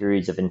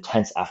 periods of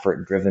intense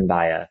effort driven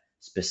by a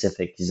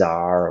specific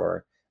czar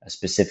or a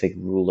specific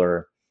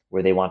ruler,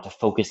 where they want to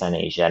focus on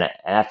Asia. And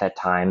at that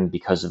time,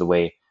 because of the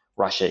way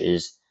Russia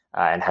is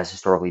and has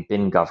historically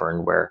been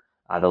governed, where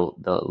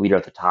the leader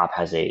at the top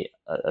has a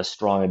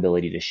strong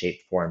ability to shape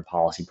foreign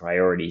policy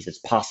priorities, it's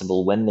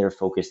possible when they're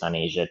focused on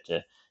Asia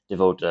to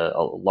devote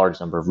a large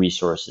number of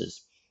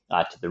resources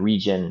to the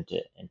region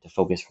and to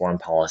focus foreign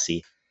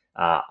policy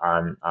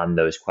on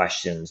those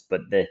questions.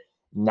 But the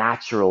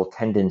natural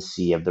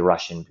tendency of the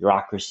Russian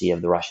bureaucracy,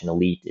 of the Russian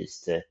elite, is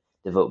to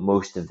devote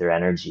most of their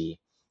energy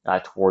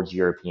towards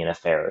European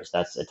affairs.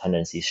 That's a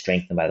tendency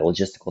strengthened by the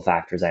logistical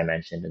factors I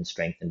mentioned, and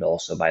strengthened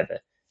also by the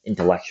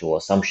intellectual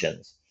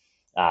assumptions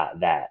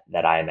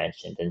that I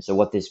mentioned. And so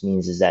what this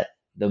means is that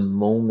the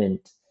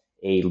moment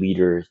a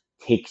leader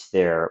takes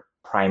their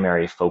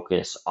primary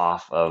focus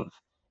off of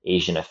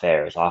Asian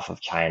affairs, off of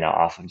China,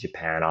 off of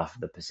Japan, off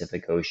of the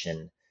Pacific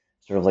Ocean,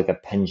 sort of like a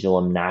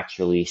pendulum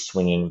naturally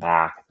swinging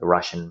back, the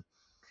Russian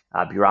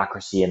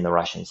bureaucracy and the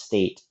Russian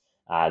state,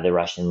 the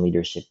Russian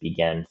leadership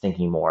began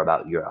thinking more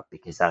about Europe,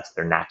 because that's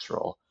their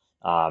natural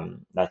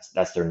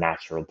that's their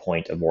natural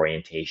point of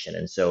orientation.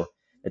 And so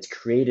it's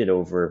created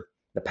over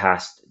the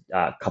past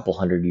couple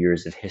hundred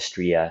years of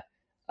history a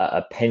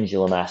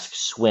pendulum-esque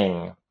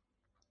swing,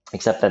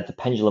 except that the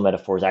pendulum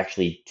metaphor is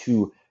actually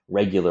too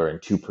regular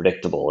and too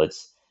predictable.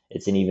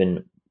 It's an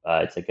even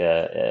it's like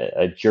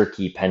a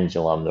jerky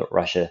pendulum that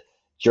Russia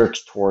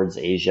jerks towards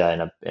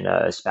Asia in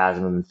a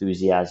spasm of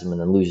enthusiasm, and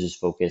then loses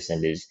focus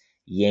and is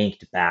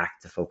yanked back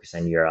to focus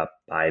on Europe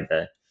by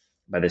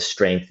the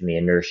strength and the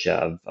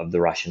inertia of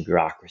the Russian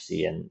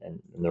bureaucracy and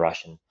the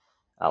Russian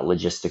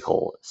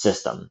logistical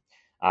system.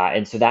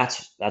 And so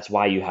that's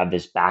why you have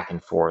this back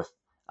and forth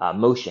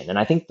motion. And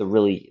I think the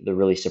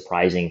really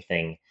surprising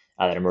thing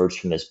that emerged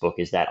from this book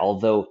is that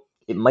although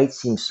it might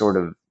seem sort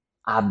of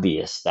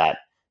obvious that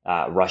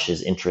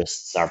Russia's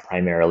interests are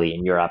primarily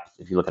in Europe,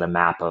 if you look at a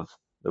map of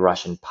the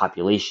Russian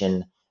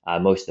population,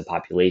 most of the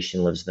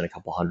population lives within a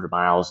couple hundred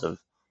miles of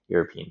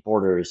European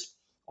borders.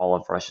 All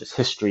of Russia's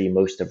history,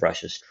 most of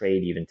Russia's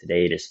trade, even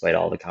today, despite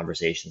all the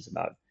conversations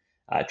about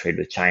trade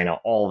with China,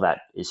 all of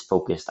that is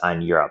focused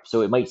on Europe.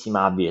 So it might seem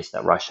obvious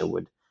that Russia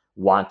would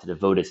want to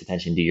devote its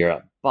attention to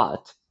Europe,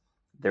 but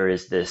there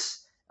is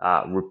this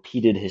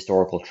repeated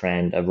historical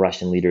trend of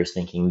Russian leaders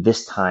thinking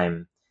this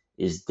time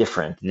is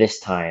different. This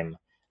time,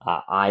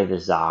 I, the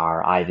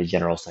Tsar, I, the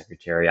General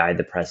Secretary, I,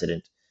 the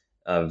President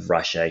of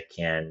Russia,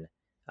 can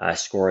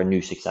score a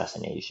new success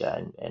in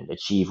Asia and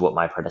achieve what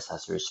my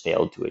predecessors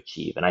failed to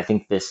achieve. And I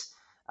think this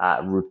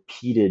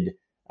repeated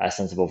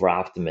sense of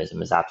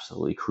over-optimism is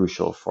absolutely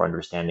crucial for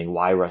understanding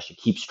why Russia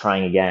keeps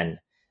trying again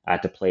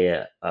to play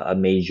a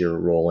major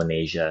role in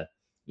Asia,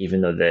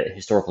 even though the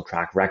historical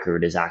track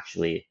record is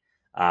actually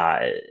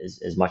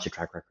as much a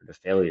track record of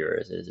failure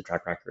as it is a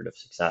track record of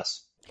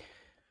success.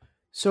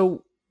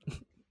 So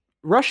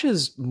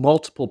Russia's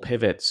multiple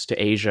pivots to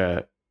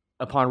Asia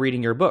upon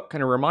reading your book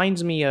kind of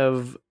reminds me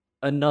of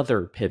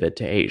another pivot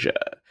to Asia.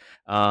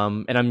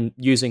 And I'm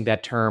using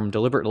that term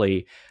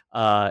deliberately,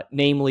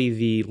 namely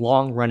the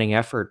long-running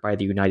effort by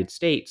the United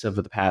States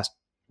over the past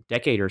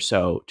decade or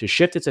so to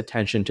shift its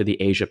attention to the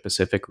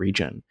Asia-Pacific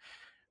region.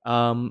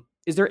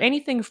 Is there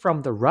anything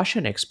from the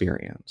Russian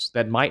experience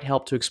that might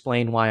help to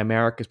explain why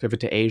America's pivot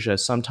to Asia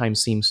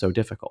sometimes seems so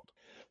difficult?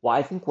 Well,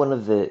 I think one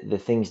of the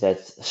things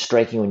that's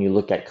striking when you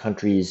look at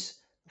countries'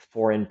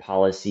 foreign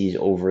policies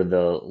over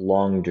the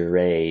longue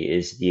durée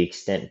is the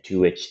extent to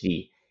which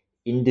the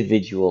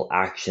individual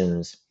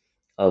actions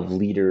of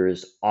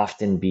leaders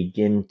often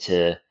begin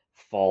to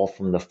fall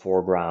from the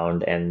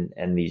foreground,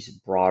 and these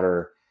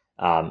broader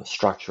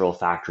structural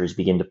factors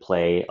begin to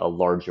play a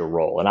larger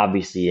role. And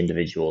obviously,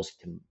 individuals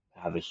can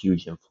have a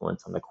huge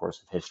influence on the course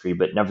of history,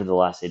 but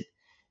nevertheless,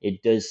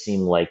 it does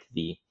seem like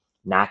the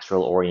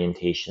natural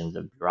orientations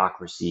of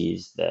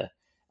bureaucracies, the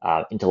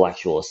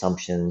intellectual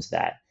assumptions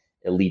that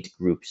elite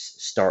groups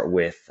start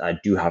with,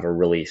 do have a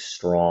really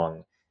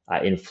strong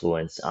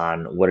influence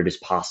on what it is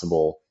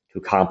possible to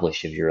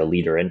accomplish if you're a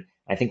leader. And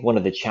I think one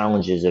of the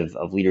challenges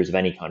of leaders of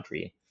any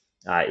country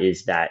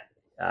is that,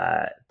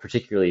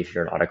 particularly if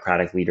you're an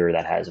autocratic leader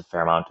that has a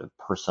fair amount of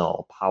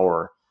personal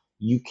power,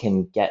 you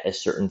can get a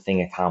certain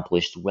thing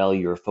accomplished while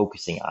you're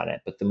focusing on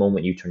it. But the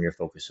moment you turn your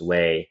focus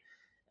away,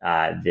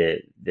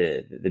 the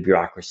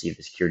bureaucracy,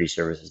 the security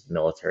services, the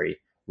military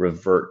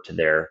revert to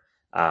their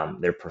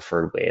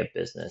preferred way of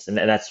business. And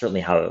that's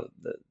certainly how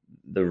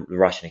the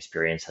Russian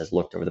experience has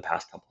looked over the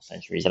past couple of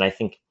centuries. And I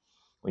think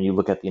when you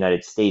look at the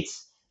United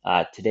States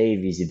today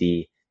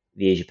vis-a-vis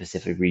the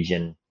Asia-Pacific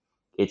region,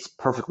 it's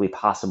perfectly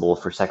possible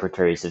for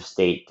secretaries of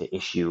state to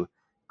issue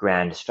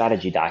grand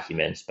strategy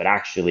documents, but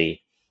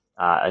actually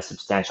a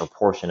substantial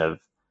portion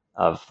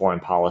of foreign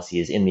policy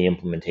is in the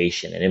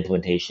implementation, and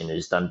implementation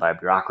is done by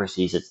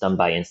bureaucracies, it's done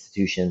by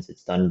institutions,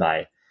 it's done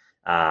by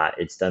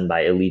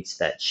elites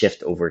that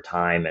shift over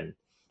time, and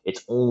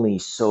it's only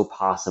so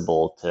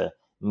possible to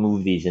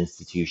move these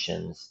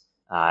institutions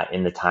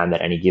in the time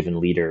that any given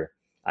leader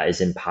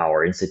is in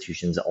power.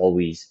 Institutions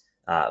always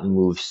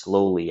move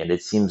slowly, and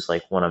it seems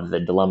like one of the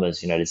dilemmas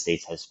the United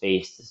States has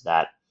faced is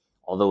that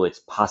although it's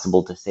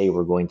possible to say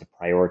we're going to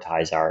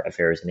prioritize our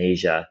affairs in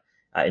Asia,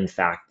 In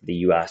fact, the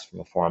U.S., from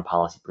a foreign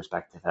policy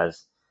perspective,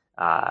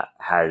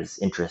 has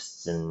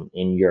interests in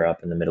Europe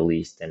and the Middle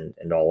East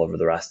and all over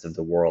the rest of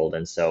the world.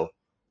 And so,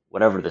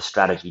 whatever the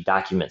strategy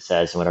document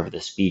says and whatever the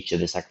speech of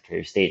the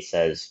Secretary of State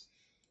says,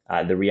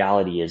 the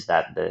reality is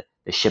that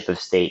the ship of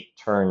state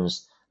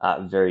turns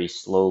very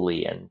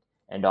slowly,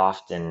 and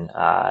often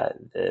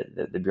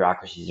the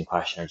bureaucracies in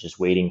question are just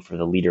waiting for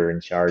the leader in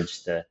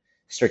charge to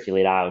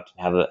circulate out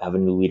and have a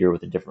new leader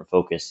with a different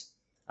focus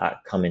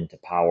come into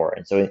power.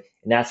 And so,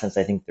 in that sense,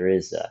 I think there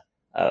is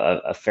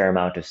a fair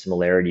amount of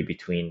similarity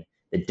between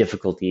the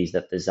difficulties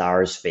that the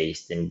czars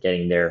faced in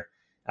getting their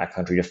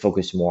country to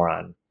focus more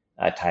on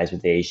ties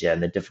with Asia,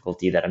 and the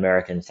difficulty that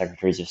American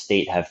secretaries of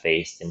state have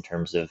faced in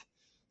terms of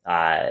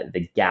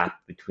the gap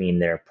between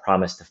their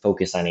promise to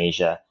focus on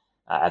Asia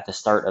at the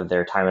start of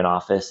their time in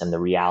office and the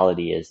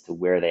reality as to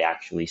where they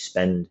actually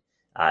spend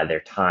their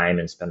time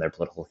and spend their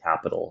political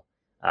capital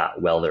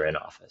while they're in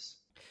office.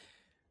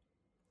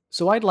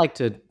 So I'd like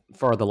to,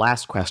 for the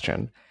last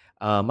question,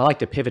 I'd like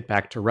to pivot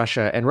back to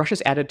Russia and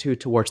Russia's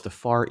attitude towards the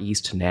Far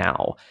East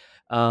now.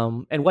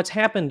 And what's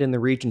happened in the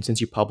region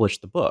since you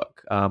published the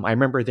book. I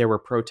remember there were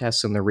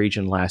protests in the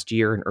region last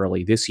year and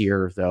early this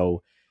year,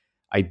 though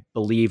I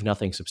believe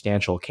nothing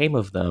substantial came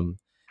of them.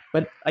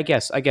 But I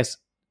guess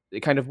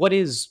kind of what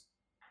is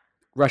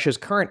Russia's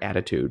current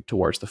attitude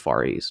towards the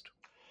Far East?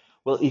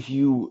 Well, if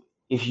you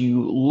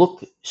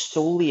look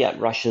solely at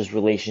Russia's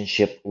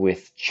relationship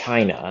with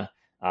China,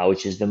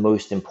 which is the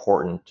most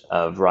important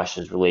of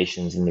Russia's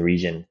relations in the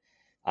region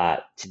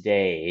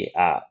today,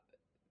 at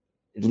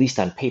least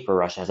on paper,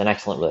 Russia has an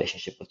excellent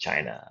relationship with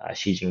China.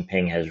 Xi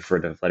Jinping has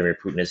referred to Vladimir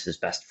Putin as his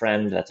best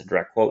friend. That's a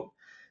direct quote.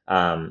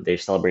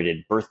 They've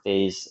celebrated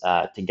birthdays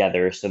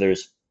together. So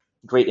there's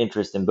great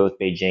interest in both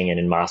Beijing and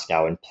in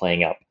Moscow in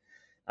playing up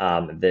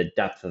the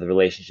depth of the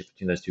relationship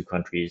between those two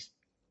countries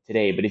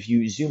today. But if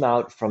you zoom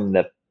out from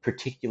the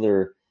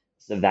particulars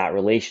of that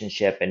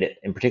relationship, and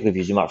in particular, if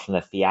you zoom out from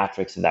the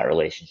theatrics of that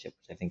relationship,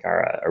 which I think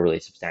are a really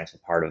substantial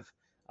part of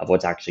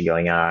what's actually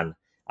going on,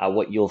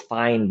 what you'll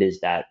find is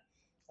that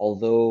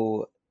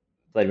although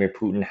Vladimir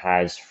Putin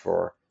has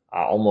for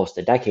almost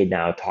a decade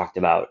now talked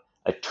about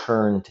a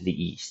turn to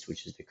the east,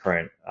 which is the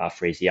current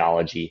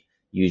phraseology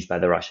used by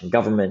the Russian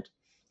government,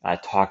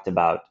 talked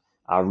about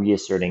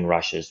reasserting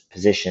Russia's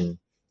position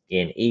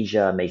in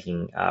Asia,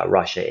 making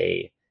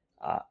Russia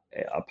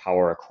a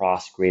power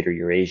across greater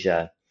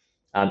Eurasia.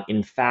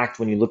 In fact,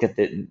 when you look at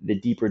the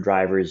deeper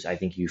drivers, I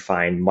think you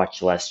find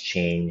much less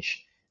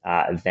change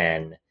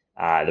than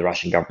the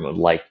Russian government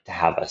would like to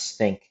have us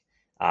think.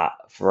 I'll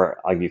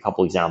give you a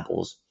couple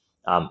examples.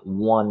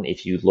 One,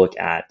 if you look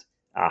at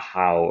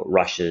how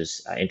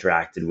Russia's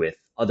interacted with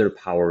other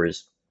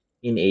powers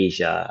in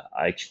Asia,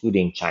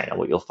 excluding China,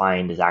 what you'll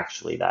find is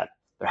actually that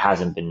there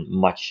hasn't been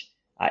much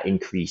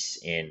increase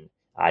in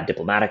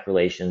diplomatic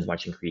relations,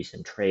 much increase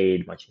in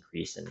trade, much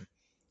increase in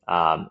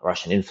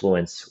Russian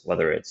influence,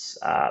 whether it's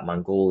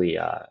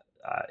Mongolia,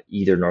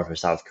 either North or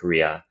South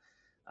Korea,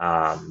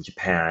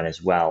 Japan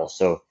as well.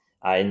 So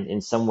in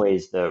some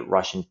ways, the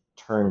Russian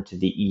turn to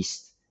the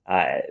east,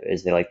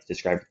 as they like to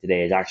describe it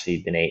today, has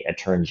actually been a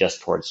turn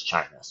just towards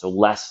China. So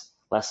less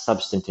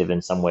substantive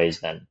in some ways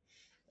than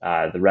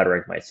the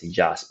rhetoric might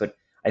suggest. But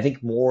I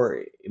think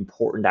more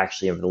important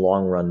actually over the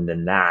long run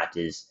than that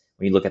is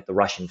when you look at the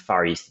Russian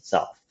Far East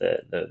itself,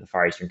 the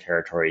Far Eastern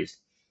territories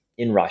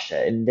in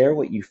Russia. And there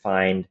what you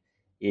find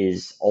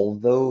is,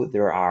 although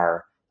there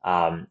are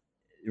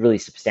really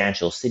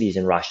substantial cities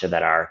in Russia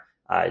that are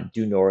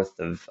due north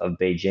of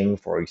Beijing,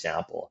 for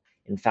example,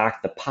 in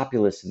fact, the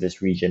populace of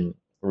this region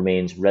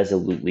remains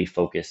resolutely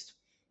focused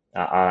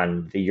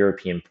on the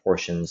European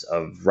portions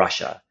of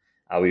Russia.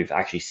 We've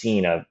actually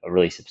seen a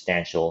really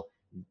substantial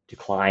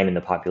decline in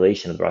the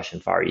population of the Russian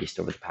Far East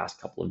over the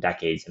past couple of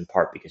decades, in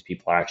part because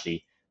people are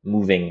actually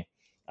moving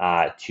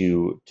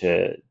to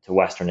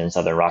Western and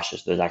Southern Russia.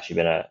 So there's actually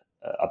been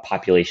a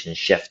population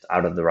shift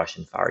out of the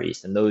Russian Far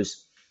East. And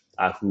those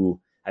who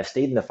have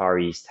stayed in the Far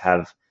East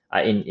have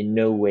in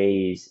no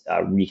ways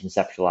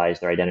reconceptualized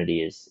their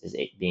identity as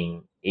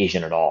being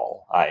Asian at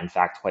all. In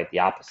fact, quite the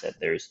opposite.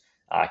 There's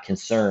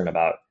concern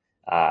about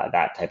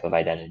that type of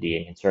identity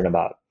and concern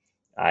about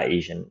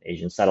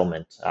Asian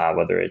settlement,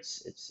 whether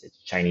it's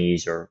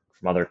Chinese or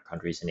from other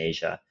countries in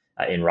Asia,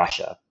 in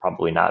Russia.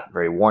 Probably not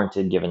very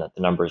warranted, given that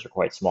the numbers are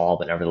quite small,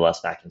 but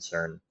nevertheless, that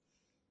concern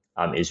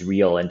is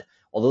real. And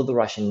although the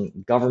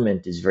Russian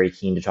government is very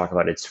keen to talk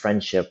about its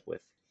friendship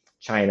with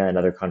China and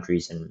other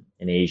countries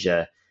in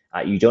Asia,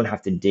 you don't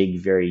have to dig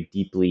very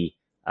deeply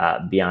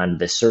beyond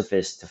the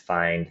surface to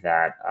find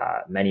that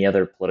many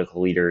other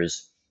political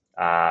leaders,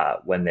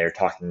 when they're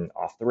talking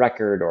off the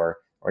record or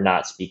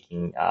not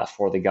speaking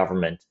for the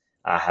government,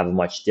 have a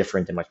much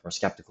different and much more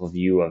skeptical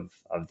view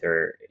of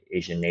their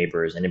Asian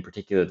neighbors. And in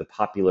particular, the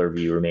popular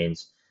view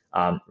remains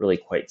really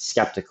quite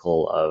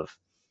skeptical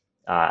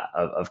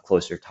of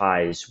closer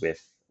ties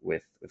with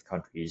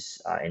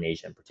countries in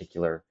Asia, in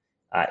particular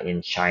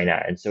in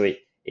China. And so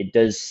it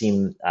does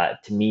seem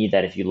to me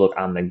that if you look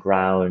on the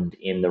ground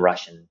in the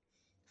Russian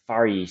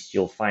Far East,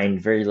 you'll find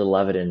very little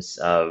evidence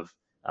of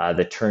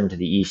the turn to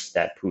the east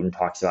that Putin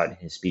talks about in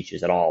his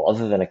speeches at all,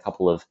 other than a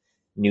couple of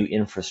new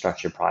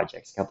infrastructure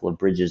projects, a couple of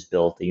bridges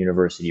built, a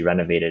university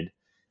renovated.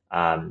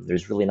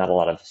 There's really not a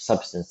lot of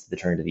substance to the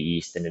turn to the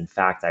east. And in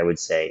fact, I would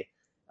say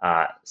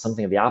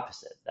something of the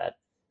opposite, that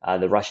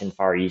the Russian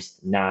Far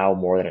East now,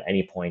 more than at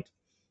any point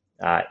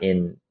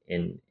in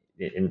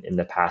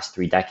the past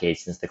 3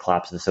 decades since the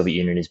collapse of the Soviet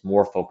Union, is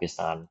more focused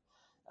on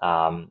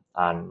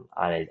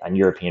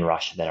European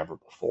Russia than ever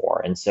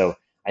before. And so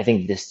I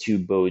think this too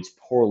bodes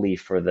poorly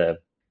for the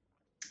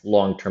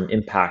long-term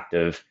impact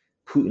of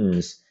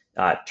Putin's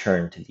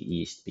turn to the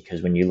east,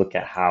 because when you look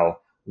at how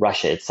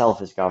Russia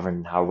itself is governed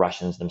and how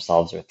Russians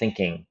themselves are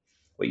thinking,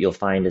 what you'll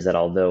find is that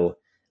although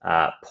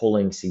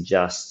polling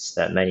suggests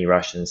that many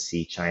Russians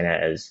see China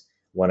as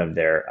one of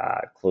their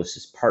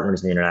closest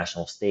partners in the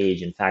international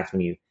stage, in fact,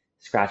 when you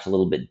scratch a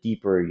little bit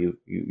deeper,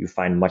 you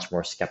find much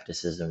more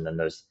skepticism than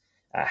those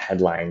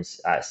headlines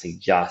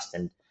suggest.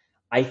 And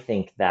I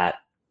think that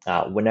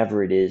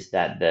whenever it is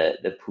that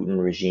the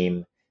Putin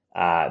regime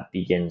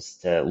begins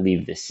to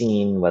leave the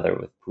scene, whether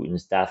with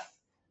Putin's death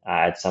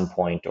at some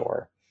point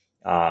or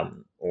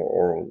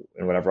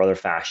in whatever other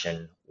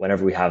fashion,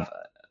 whenever we have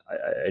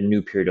a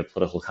new period of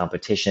political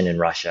competition in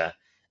Russia,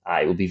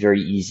 it will be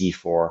very easy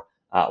for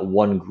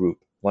one group,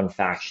 one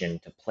faction,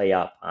 to play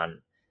up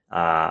on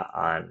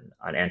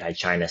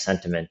anti-China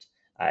sentiment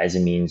as a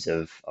means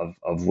of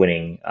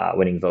winning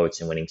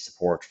votes and winning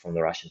support from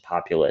the Russian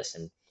populace.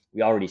 And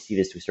we already see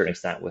this to a certain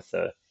extent with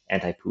the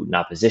anti-Putin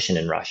opposition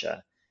in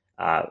Russia,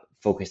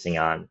 focusing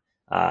on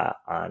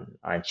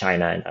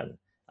China and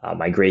on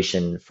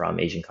migration from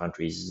Asian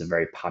countries is a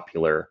very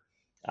popular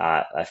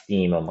a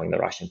theme among the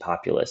Russian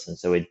populace. And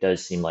so it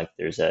does seem like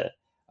there's a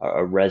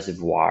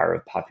reservoir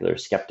of popular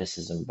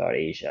skepticism about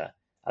Asia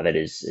that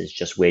is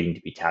just waiting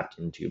to be tapped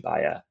into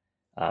by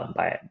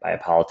a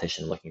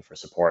politician looking for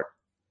support.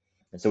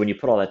 And so when you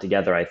put all that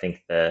together, I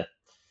think the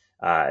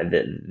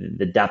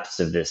depths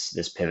of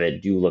this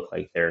pivot do look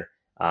like they're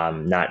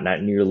not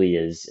nearly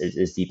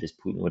as deep as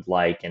Putin would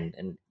like,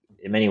 and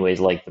in many ways,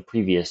 like the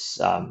previous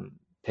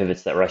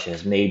pivots that Russia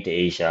has made to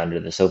Asia under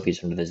the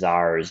Soviets, under the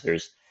Tsars,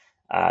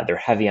 they're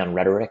heavy on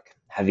rhetoric,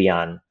 heavy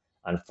on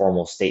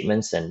formal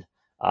statements, and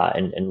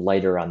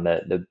lighter on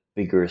the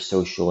bigger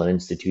social and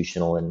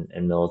institutional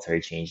and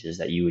military changes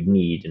that you would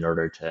need in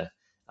order to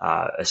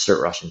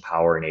assert Russian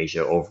power in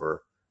Asia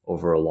over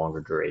a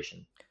longer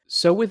duration.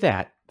 So with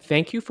that,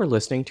 thank you for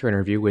listening to an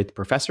interview with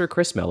Professor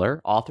Chris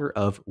Miller, author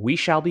of We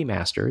Shall Be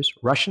Masters,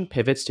 Russian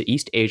Pivots to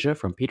East Asia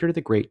from Peter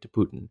the Great to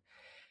Putin.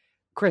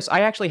 Chris,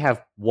 I actually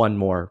have one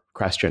more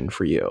question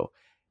for you.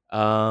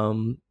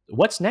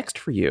 What's next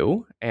for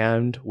you,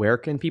 and where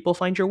can people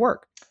find your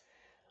work?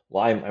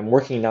 Well, I'm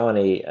working now on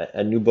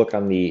a new book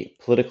on the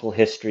political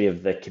history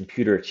of the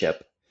computer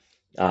chip,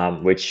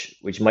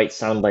 which might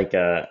sound like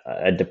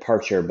a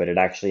departure, but it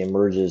actually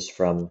emerges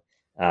from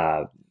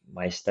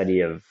my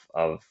study of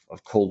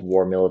Cold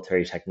War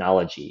military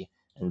technology.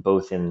 And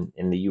both in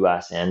the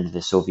US and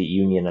the Soviet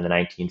Union in the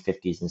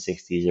 1950s and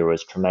 60s, there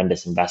was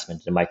tremendous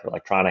investment in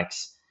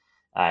microelectronics.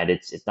 And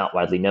it's not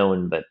widely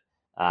known, but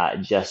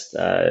just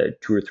 2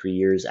 or 3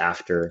 years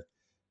after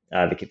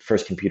the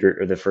first computer,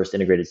 or the first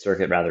integrated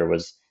circuit rather,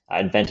 was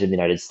invented in the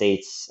United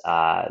States,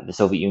 the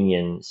Soviet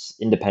Union,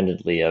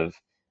 independently of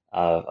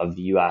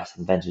the US,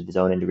 invented its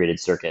own integrated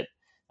circuit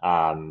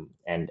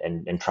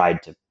and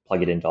tried to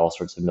plug it into all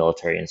sorts of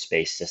military and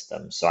space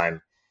systems. So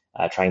I'm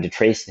trying to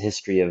trace the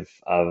history of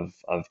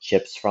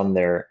chips from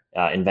their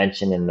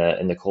invention in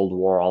the Cold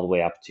War all the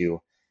way up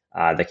to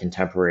the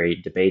contemporary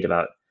debate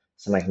about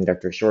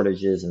semiconductor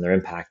shortages and their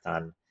impact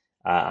on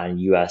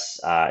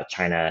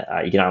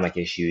U.S.-China economic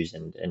issues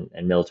and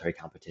military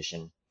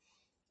competition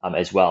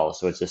as well.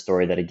 So it's a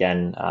story that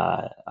again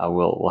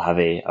will have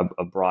a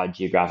broad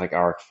geographic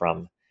arc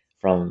from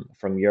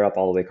Europe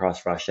all the way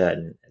across Russia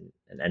and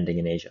ending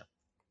in Asia.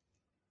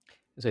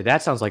 So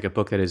that sounds like a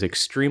book that is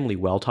extremely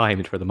well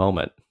timed for the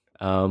moment.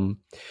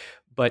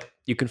 But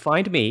you can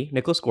find me,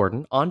 Nicholas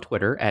Gordon, on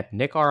Twitter at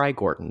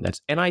NickRIGordon.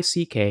 That's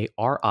NickRIGordon.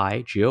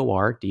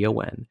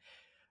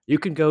 You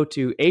can go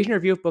to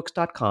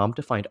AsianReviewOfBooks.com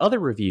to find other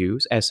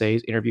reviews,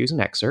 essays, interviews, and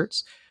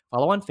excerpts.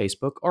 Follow on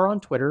Facebook or on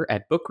Twitter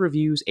at Book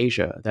Reviews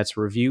Asia. That's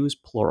reviews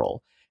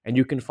plural. And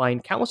you can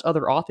find countless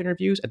other author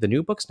interviews at the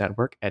New Books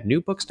Network at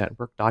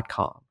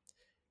newbooksnetwork.com.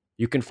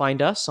 You can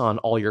find us on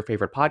all your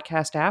favorite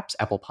podcast apps,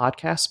 Apple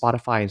Podcasts,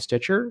 Spotify, and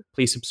Stitcher.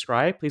 Please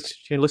subscribe. Please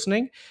continue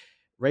listening.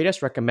 Rate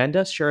us, recommend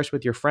us, share us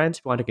with your friends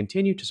if you want to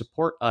continue to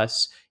support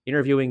us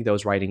interviewing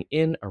those writing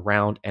in,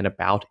 around, and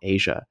about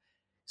Asia.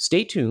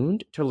 Stay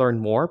tuned to learn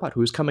more about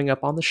who's coming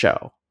up on the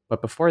show.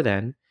 But before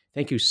then,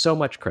 thank you so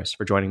much, Chris,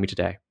 for joining me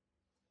today.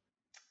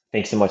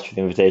 Thanks so much for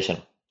the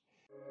invitation.